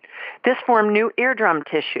engine. This formed new eardrum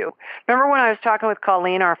tissue. Remember when I was talking with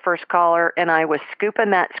Colleen, our first caller, and I was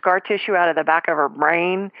scooping that scar tissue out of the back of her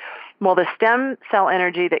brain? Well, the stem cell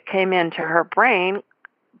energy that came into her brain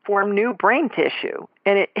formed new brain tissue.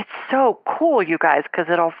 And it's so cool, you guys, because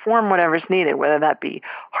it'll form whatever's needed, whether that be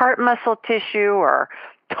heart muscle tissue or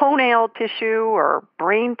toenail tissue or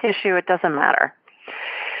brain tissue. It doesn't matter.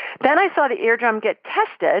 Then I saw the eardrum get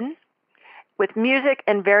tested with music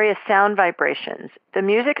and various sound vibrations. The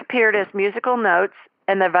music appeared as musical notes,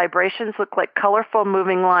 and the vibrations looked like colorful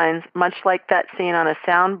moving lines, much like that seen on a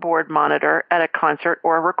soundboard monitor at a concert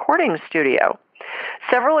or a recording studio.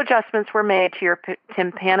 Several adjustments were made to your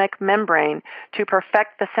tympanic membrane to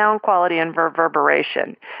perfect the sound quality and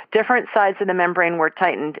reverberation. Different sides of the membrane were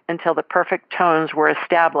tightened until the perfect tones were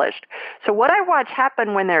established. So what I watch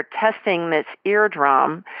happen when they're testing this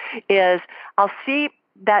eardrum is I'll see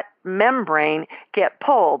that membrane get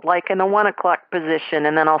pulled, like in the 1 o'clock position,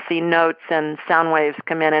 and then I'll see notes and sound waves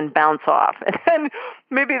come in and bounce off. And then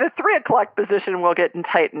maybe the 3 o'clock position will get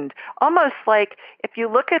tightened. Almost like if you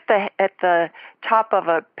look at the top of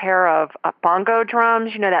a pair of bongo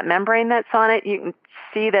drums, you know, that membrane that's on it, you can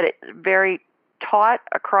see that it's very taut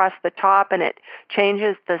across the top, and it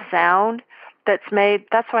changes the sound that's made.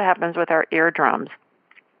 That's what happens with our eardrums.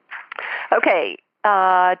 Okay.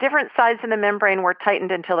 Different sides of the membrane were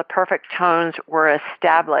tightened until the perfect tones were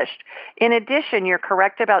established. In addition, you're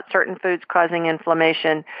correct about certain foods causing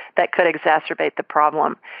inflammation that could exacerbate the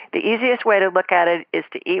problem. The easiest way to look at it is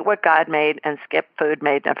to eat what God made and skip food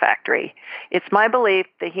made in a factory. It's my belief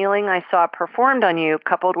the healing I saw performed on you,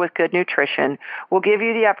 coupled with good nutrition, will give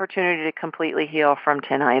you the opportunity to completely heal from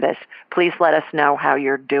tinnitus. Please let us know how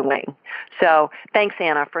you're doing. So thanks,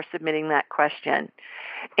 Anna, for submitting that question.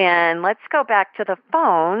 And let's go back to the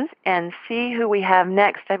phones and see who we have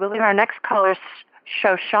next. I believe our next caller is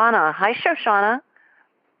Shoshana. Hi, Shoshana.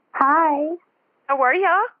 Hi. How are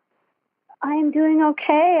you? I'm doing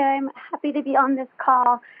okay. I'm happy to be on this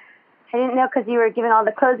call. I didn't know because you were giving all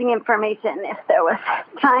the closing information if there was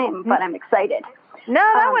time, but I'm excited. No,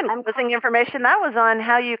 that wasn't closing information. That was on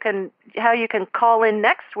how you can call in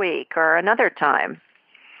next week or another time.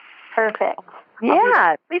 Perfect.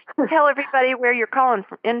 Yeah, please tell everybody where you're calling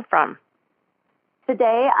in from.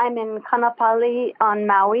 Today, I'm in Kaanapali on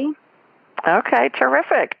Maui. Okay,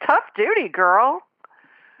 terrific. Tough duty, girl.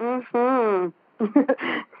 Mm-hmm.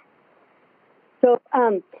 So,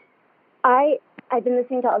 I've been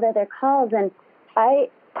listening to all the other calls, and I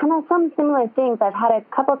kind of some similar things. I've had a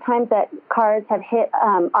couple times that cars have hit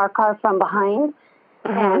our car from behind.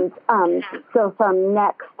 Mm-hmm. And so some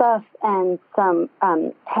neck stuff and some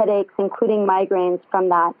headaches, including migraines from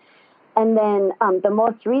that. And then the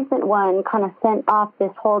most recent one kind of sent off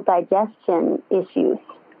this whole digestion issues.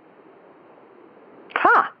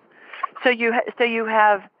 Huh. So you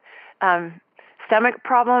have stomach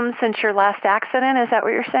problems since your last accident? Is that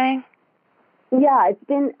what you're saying? Yeah, it's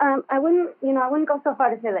been. I wouldn't go so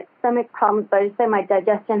far to say like stomach problems, but I'd say my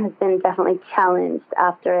digestion has been definitely challenged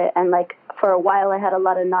after it. And like for a while, I had a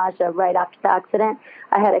lot of nausea right after the accident.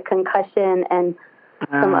 I had a concussion and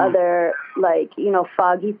some other like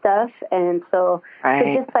foggy stuff, and so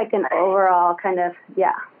it's just like an overall kind of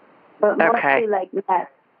but mostly like neck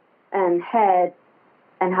and head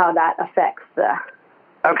and how that affects the.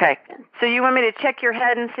 Okay, so you want me to check your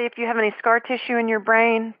head and see if you have any scar tissue in your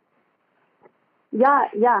brain?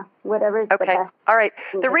 Yeah, whatever is the best. All right.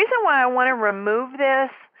 The reason why I want to remove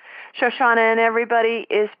this, Shoshana and everybody,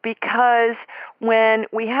 is because when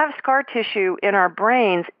we have scar tissue in our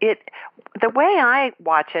brains, the way I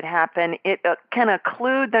watch it happen, it can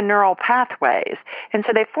occlude the neural pathways. And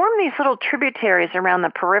so they form these little tributaries around the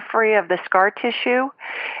periphery of the scar tissue.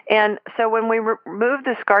 And so when we remove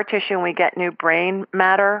the scar tissue and we get new brain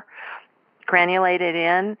matter granulated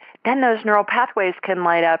in, then those neural pathways can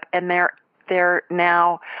light up, and they're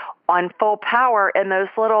now on full power, and those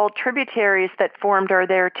little tributaries that formed are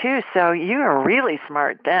there too. So you are really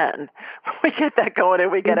smart then. We get that going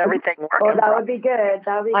and we get everything working. Oh, that would be good.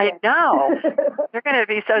 That would be good. I know. You're going to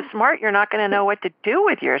be so smart, you're not going to know what to do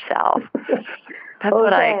with yourself. That's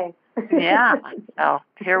okay. Yeah. So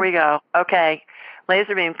here we go. Okay.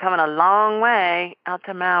 Laser beam coming a long way out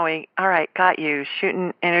to Maui. All right. Got you.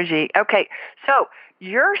 Shooting energy. Okay. So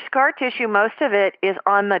your scar tissue, most of it is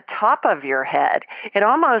on the top of your head. It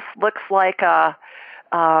almost looks like those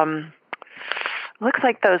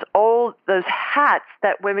hats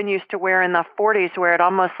that women used to wear in the 40s, where it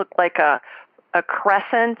almost looked like a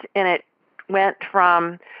crescent, and it went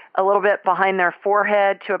from a little bit behind their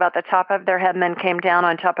forehead to about the top of their head and then came down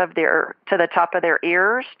on top of to the top of their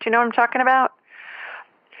ears. Do you know what I'm talking about?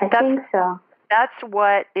 I think so. That's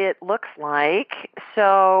what it looks like.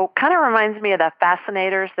 So kind of reminds me of the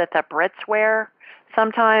fascinators that the Brits wear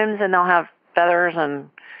sometimes, and they'll have feathers and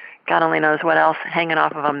God only knows what else hanging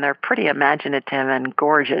off of them. They're pretty imaginative and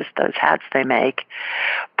gorgeous, those hats they make.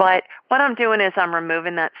 But what I'm doing is I'm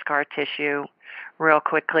removing that scar tissue real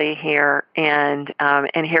quickly here, and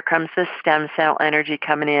here comes the stem cell energy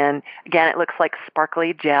coming in. Again, it looks like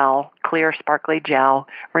sparkly gel, clear sparkly gel.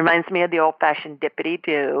 Reminds me of the old-fashioned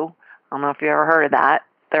dippity-doo. I don't know if you ever heard of that.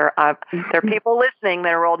 There are people listening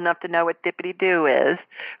that are old enough to know what dippity-doo is.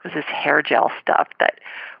 It was this hair gel stuff that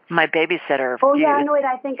my babysitter Oh, used. yeah, I know it.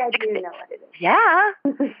 I think I do know what it is. Yeah.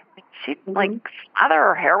 She'd slather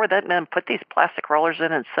her hair with it and then put these plastic rollers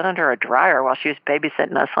in and sit under a dryer while she was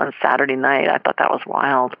babysitting us on Saturday night. I thought that was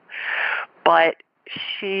wild. But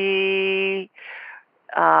she...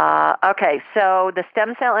 okay, so the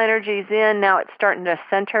stem cell energy's in. Now it's starting to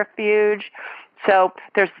centrifuge. So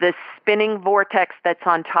there's this spinning vortex that's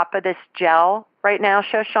on top of this gel right now,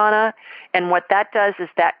 Shoshana. And what that does is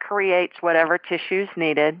that creates whatever tissue's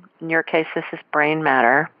needed. In your case, this is brain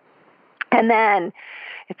matter. And then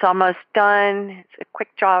it's almost done. It's a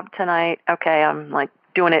quick job tonight. Okay, I'm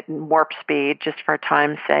doing it in warp speed just for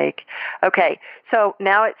time's sake. Okay, so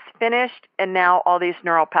now it's finished, and now all these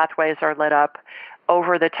neural pathways are lit up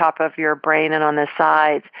over the top of your brain and on the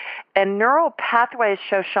sides. And neural pathways,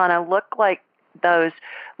 Shoshana, look like those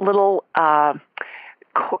little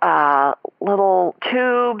little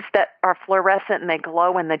tubes that are fluorescent and they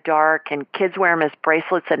glow in the dark, and kids wear them as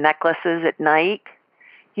bracelets and necklaces at night.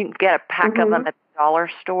 You can get a pack of them at the dollar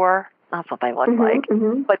store. That's what they look like.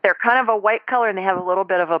 But they're kind of a white color, and they have a little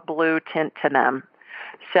bit of a blue tint to them.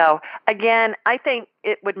 So, again, I think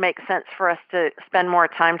it would make sense for us to spend more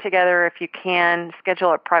time together. If you can,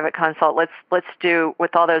 schedule a private consult. Let's do,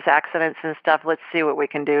 with all those accidents and stuff, let's see what we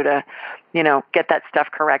can do to, get that stuff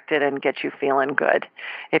corrected and get you feeling good.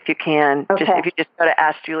 If you can, if you just go to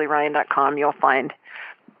AskJulieRyan.com, you'll find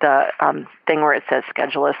the thing where it says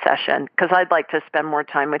schedule a session, because I'd like to spend more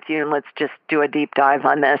time with you, and let's just do a deep dive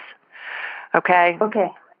on this. Okay? Okay.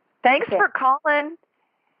 Thanks for calling.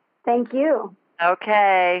 Thank you.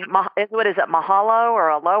 Okay. What is it, mahalo or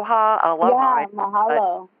aloha? Aloha. Yeah,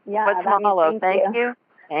 mahalo. Yeah. What's mahalo? Thank you.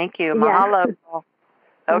 Thank you. Mahalo.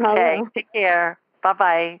 Yeah. Okay. Mahalo. Take care.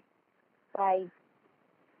 Bye-bye. Bye.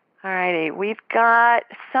 All righty. We've got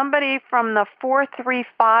somebody from the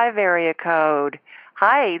 435 area code.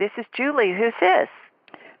 Hi, this is Julie. Who's this?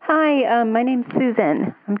 Hi, my name's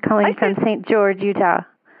Susan. I'm calling from St. George, Utah.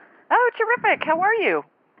 Oh, terrific. How are you?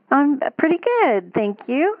 I'm pretty good, thank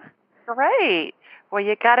you. Great. Well,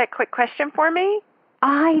 you got a quick question for me?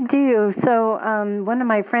 I do. So one of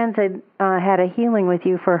my friends had had a healing with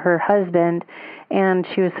you for her husband, and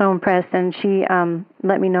she was so impressed, and she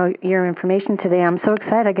let me know your information today. I'm so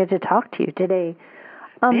excited I get to talk to you today.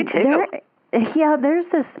 Me too. There's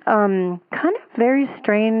this kind of very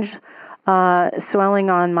strange swelling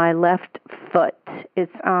on my left foot.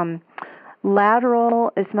 It's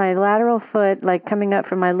lateral. It's my lateral foot, like coming up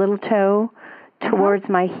from my little toe towards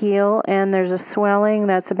my heel, and there's a swelling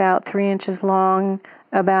that's about 3 inches long,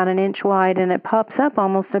 about an inch wide, and it pops up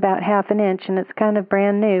almost about half an inch, and it's kind of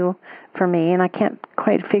brand new for me, and I can't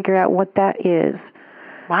quite figure out what that is.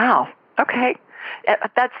 Wow. Okay.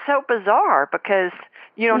 That's so bizarre, because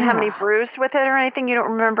you don't have any bruise with it or anything? You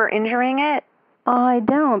don't remember injuring it? I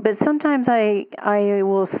don't, but sometimes I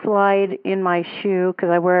will slide in my shoe because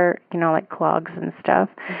I wear, like clogs and stuff.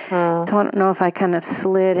 So I don't know if I kind of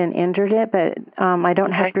slid and injured it, but I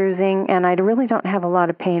don't have bruising, and I really don't have a lot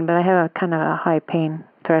of pain, but I have a kind of a high pain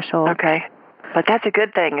threshold. Okay. But that's a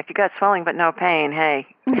good thing. If you got swelling but no pain, hey,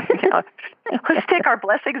 let's take our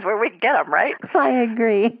blessings where we can get them, right? I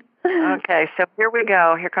agree. Okay, so here we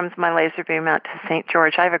go. Here comes my laser beam out to St.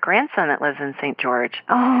 George. I have a grandson that lives in St. George.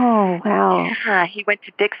 Oh, wow. Yeah, he went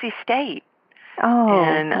to Dixie State.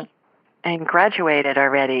 Oh. And graduated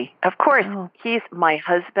already. Of course, he's my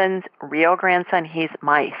husband's real grandson. He's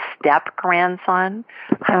my step-grandson.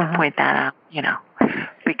 I have to point that out,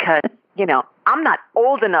 because, I'm not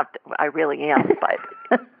old enough. I really am, but...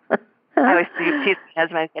 I always tease my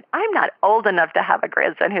husband. I said, I'm not old enough to have a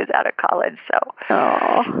grandson who's out of college, so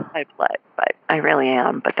I play, but I really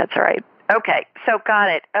am, but that's all right. Okay, so got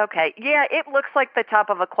it. Okay, yeah, it looks like the top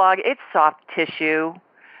of a clog. It's soft tissue,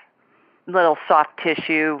 little soft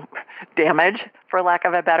tissue damage, for lack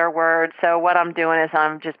of a better word. So what I'm doing is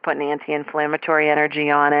I'm just putting anti-inflammatory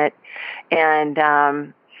energy on it,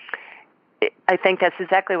 and I think that's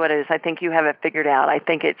exactly what it is. I think you have it figured out. I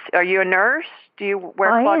think are you a nurse? Do you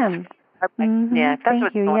wear clogs? I am. Okay. Mm-hmm. Yeah, that's Thank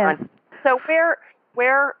what's you, going yes. on. So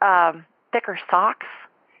wear thicker socks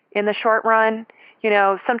in the short run.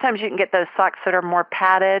 Sometimes you can get those socks that are more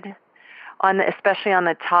padded, especially on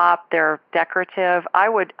the top. They're decorative. I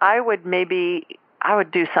would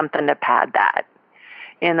do something to pad that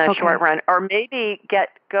in the short run, or maybe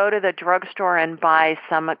go to the drugstore and buy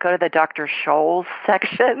go to the Dr. Scholl's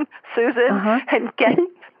section, Susan, and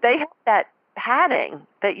they have that padding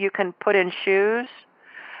that you can put in shoes.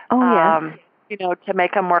 Oh, yes. To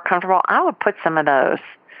make them more comfortable. I would put some of those.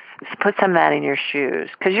 Put some of that in your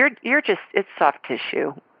shoes, because it's soft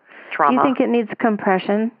tissue trauma. Do you think it needs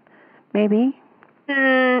compression, maybe?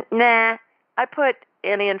 Nah. I put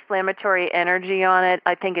anti-inflammatory energy on it.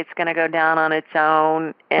 I think it's going to go down on its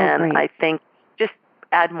own, and I think just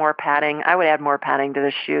add more padding. I would add more padding to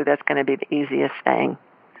the shoe. That's going to be the easiest thing.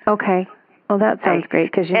 Okay. Well, that sounds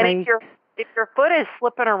great, because if your foot is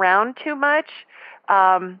slipping around too much,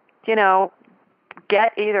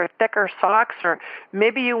 get either thicker socks, or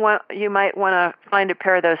maybe you might want to find a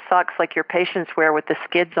pair of those socks like your patients wear with the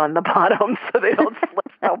skids on the bottom, so they don't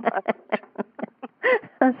slip so much.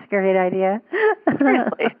 That's a great idea.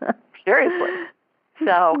 Seriously.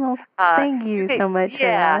 So, thank you so much for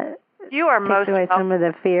that. You are most welcome. Takes away some of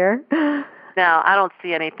the fear. No, I don't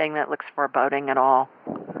see anything that looks foreboding at all.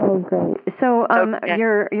 Oh, great. So,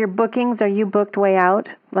 your bookings, are you booked way out,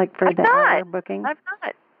 like for the hour booking? I'm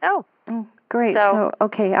not. No. Oh, great. So,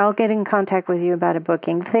 okay, I'll get in contact with you about a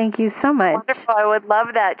booking. Thank you so much. Wonderful. I would love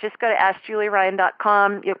that. Just go to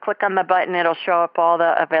AskJulieRyan.com. You'll click on the button. It'll show up all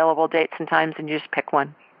the available dates and times, and you just pick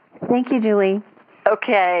one. Thank you, Julie.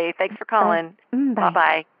 Okay. Thanks for calling. Bye.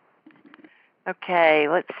 Bye-bye. Okay,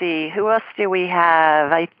 let's see. Who else do we have?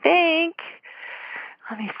 Let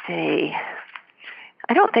me see.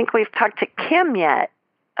 I don't think we've talked to Kim yet.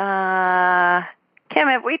 Kim,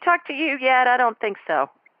 have we talked to you yet? I don't think so.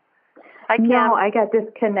 Hi, Kim. No, I got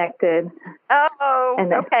disconnected. Oh,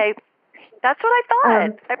 okay. That's what I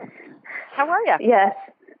thought. How are you? Yes,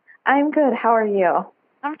 I'm good. How are you?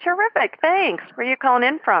 I'm terrific. Thanks. Where are you calling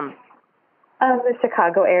in from? The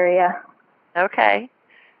Chicago area. Okay.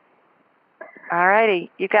 All righty.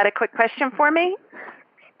 You got a quick question for me?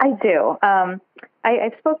 I do.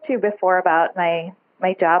 I spoke to you before about my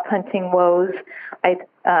job hunting woes.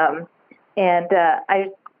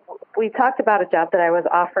 We talked about a job that I was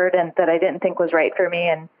offered and that I didn't think was right for me,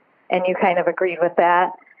 and you kind of agreed with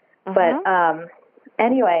that. Mm-hmm. But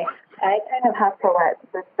anyway, I kind of have to let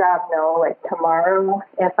this job know like tomorrow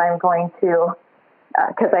if I'm going to,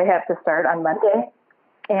 because I have to start on Monday.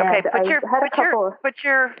 And okay, put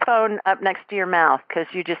your phone up next to your mouth, because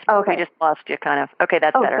we just lost you kind of. Okay,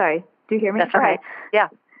 that's better. Oh, sorry. Do you hear me? That's okay. Yeah.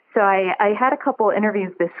 So I had a couple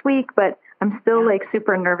interviews this week, but I'm still like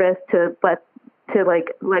super nervous to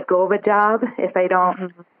let go of a job if I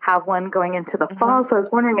don't have one going into the fall. So I was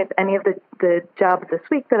wondering if any of the jobs this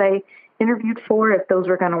week that I interviewed for, if those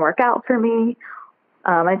were going to work out for me.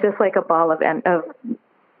 I'm just like a ball of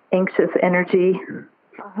anxious energy.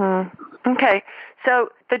 Okay. So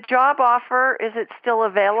the job offer, is it still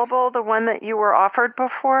available, the one that you were offered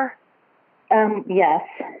before? Yes.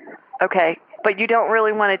 Okay. But you don't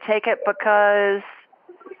really want to take it because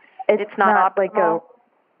it's not optimal?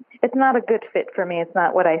 It's not a good fit for me. It's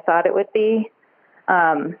not what I thought it would be.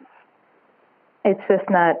 It's just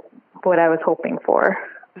not what I was hoping for.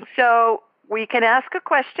 So we can ask a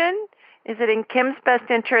question. Is it in Kim's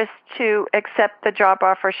best interest to accept the job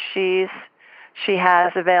offer she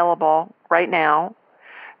has available right now?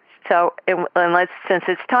 So, since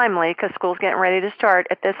it's timely, because school's getting ready to start,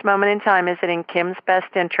 at this moment in time, is it in Kim's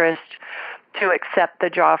best interest to accept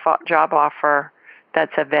the job offer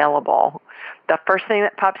that's available? The first thing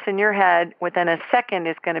that pops in your head within a second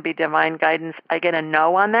is going to be divine guidance. I get a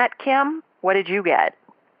no on that, Kim? What did you get?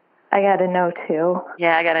 I got a no, too.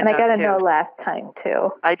 Yeah, I got a no, too. And I got a no last time,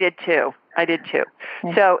 too. I did, too. Okay.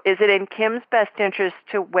 So is it in Kim's best interest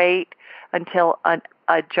to wait until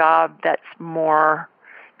a job that's more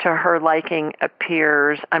to her liking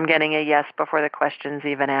appears? I'm getting a yes before the question's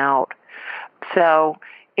even out. So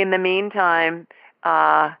in the meantime,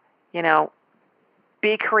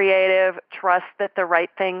 be creative, trust that the right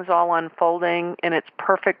thing's all unfolding in its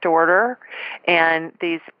perfect order. And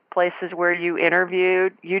these places where you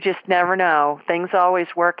interviewed, you just never know. Things always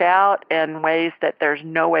work out in ways that there's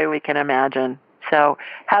no way we can imagine. So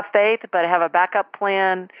have faith, but have a backup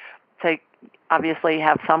plan to obviously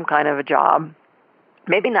have some kind of a job.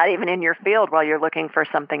 Maybe not even in your field while you're looking for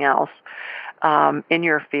something else in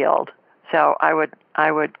your field. So I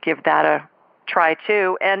would give that try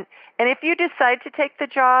too. And if you decide to take the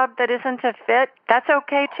job that isn't a fit, that's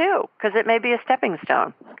okay too, because it may be a stepping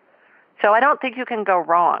stone. So I don't think you can go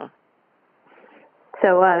wrong.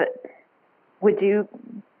 So would you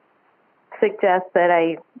suggest that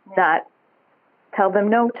I not tell them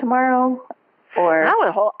no tomorrow? Or I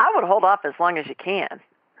would hold off as long as you can,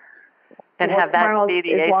 and have that be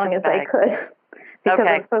the as long as I could, because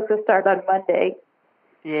I'm supposed to start on Monday.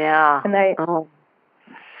 Yeah. And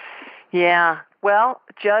yeah. Well,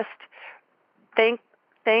 just think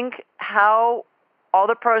how all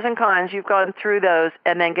the pros and cons, you've gone through those,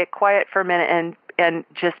 and then get quiet for a minute and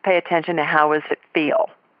just pay attention to how does it feel.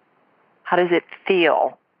 How does it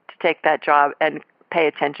feel to take that job, and pay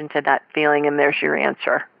attention to that feeling, and there's your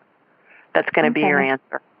answer. That's going to be your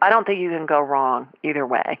answer. I don't think you can go wrong either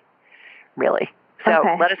way, really. So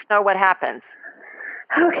let us know what happens.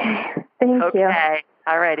 Okay. Thank you. Okay.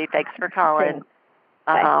 All righty. Thanks for calling.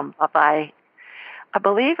 Bye-bye. I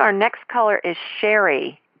believe our next caller is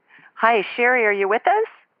Sherry. Hi, Sherry. Are you with us?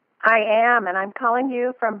 I am, and I'm calling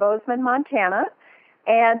you from Bozeman, Montana.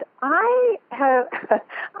 And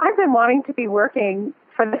I've been wanting to be working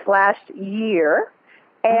for this last year.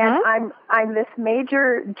 And I'm this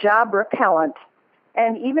major job repellent.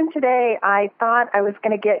 And even today, I thought I was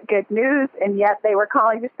going to get good news, and yet they were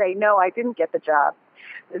calling to say, no, I didn't get the job.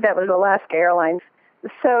 That was Alaska Airlines.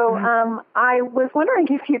 So I was wondering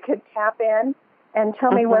if you could tap in and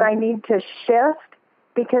tell me what I need to shift,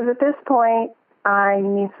 because at this point, I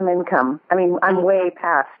need some income. I mean, I'm way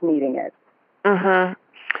past needing it. Mm-hmm.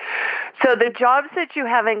 So the jobs that you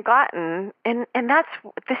haven't gotten, and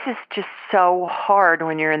this is just so hard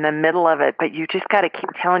when you're in the middle of it, but you just got to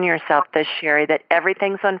keep telling yourself this, Sherry, that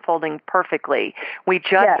everything's unfolding perfectly. We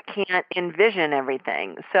just can't envision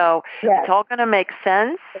everything. So it's all going to make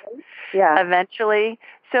sense eventually.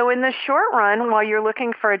 So in the short run, while you're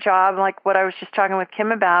looking for a job, like what I was just talking with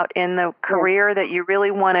Kim about, in the career that you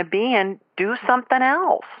really want to be in, do something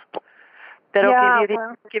else. That'll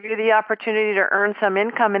give you the opportunity to earn some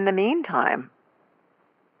income in the meantime.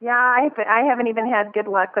 Yeah, I haven't even had good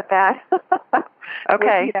luck with that.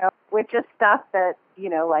 Okay. With just stuff that,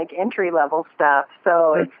 like entry level stuff.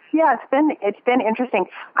 So it's been interesting.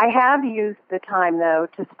 I have used the time though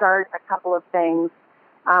to start a couple of things,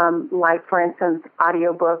 like for instance,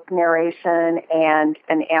 audiobook narration and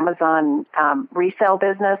an Amazon resale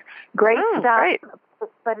business. Great stuff, great.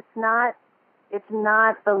 But it's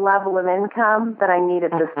not the level of income that I need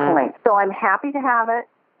at this point. So I'm happy to have it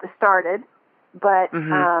started, but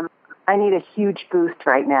I need a huge boost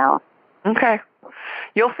right now. Okay.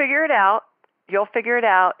 You'll figure it out.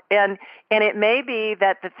 And it may be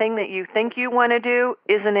that the thing that you think you want to do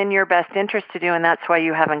isn't in your best interest to do, and that's why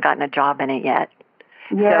you haven't gotten a job in it yet.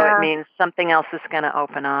 Yeah. So it means something else is going to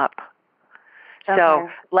open up. Okay. So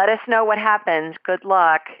let us know what happens. Good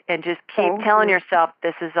luck. And just keep telling yourself,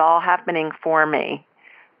 this is all happening for me.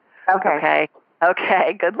 Okay.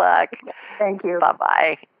 Good luck. Thank you.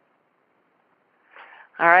 Bye-bye.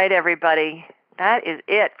 All right, everybody. That is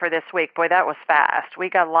it for this week. Boy, that was fast. We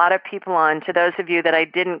got a lot of people on. To those of you that I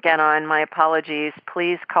didn't get on, my apologies.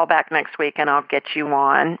 Please call back next week and I'll get you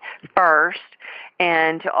on first.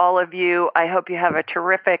 And to all of you, I hope you have a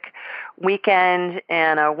terrific weekend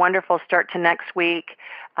and a wonderful start to next week.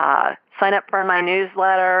 Sign up for my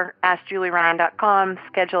newsletter, AskJulieRyan.com.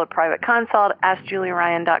 Schedule a private consult,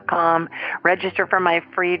 AskJulieRyan.com. Register for my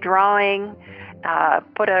free drawing.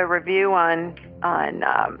 Put a review on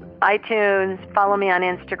iTunes. Follow me on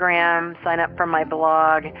Instagram. Sign up for my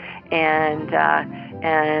blog. And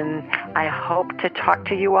I hope to talk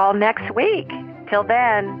to you all next week. Till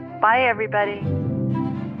then, bye, everybody.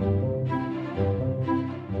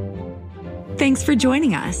 Thanks for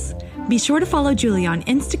joining us. Be sure to follow Julie on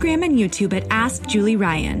Instagram and YouTube at Ask Julie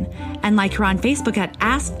Ryan, and like her on Facebook at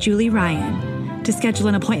Ask Julie Ryan. To schedule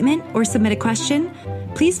an appointment or submit a question,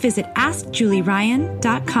 please visit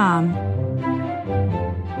AskJulieRyan.com.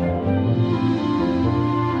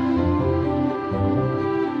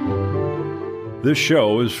 This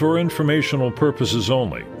show is for informational purposes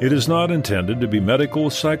only. It is not intended to be medical,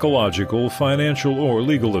 psychological, financial, or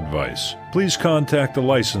legal advice. Please contact a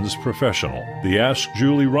licensed professional. The Ask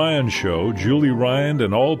Julie Ryan Show, Julie Ryan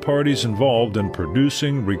and all parties involved in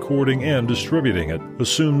producing, recording, and distributing it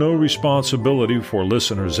assume no responsibility for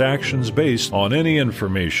listeners' actions based on any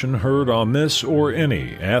information heard on this or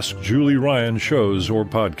any Ask Julie Ryan shows or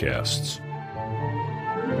podcasts.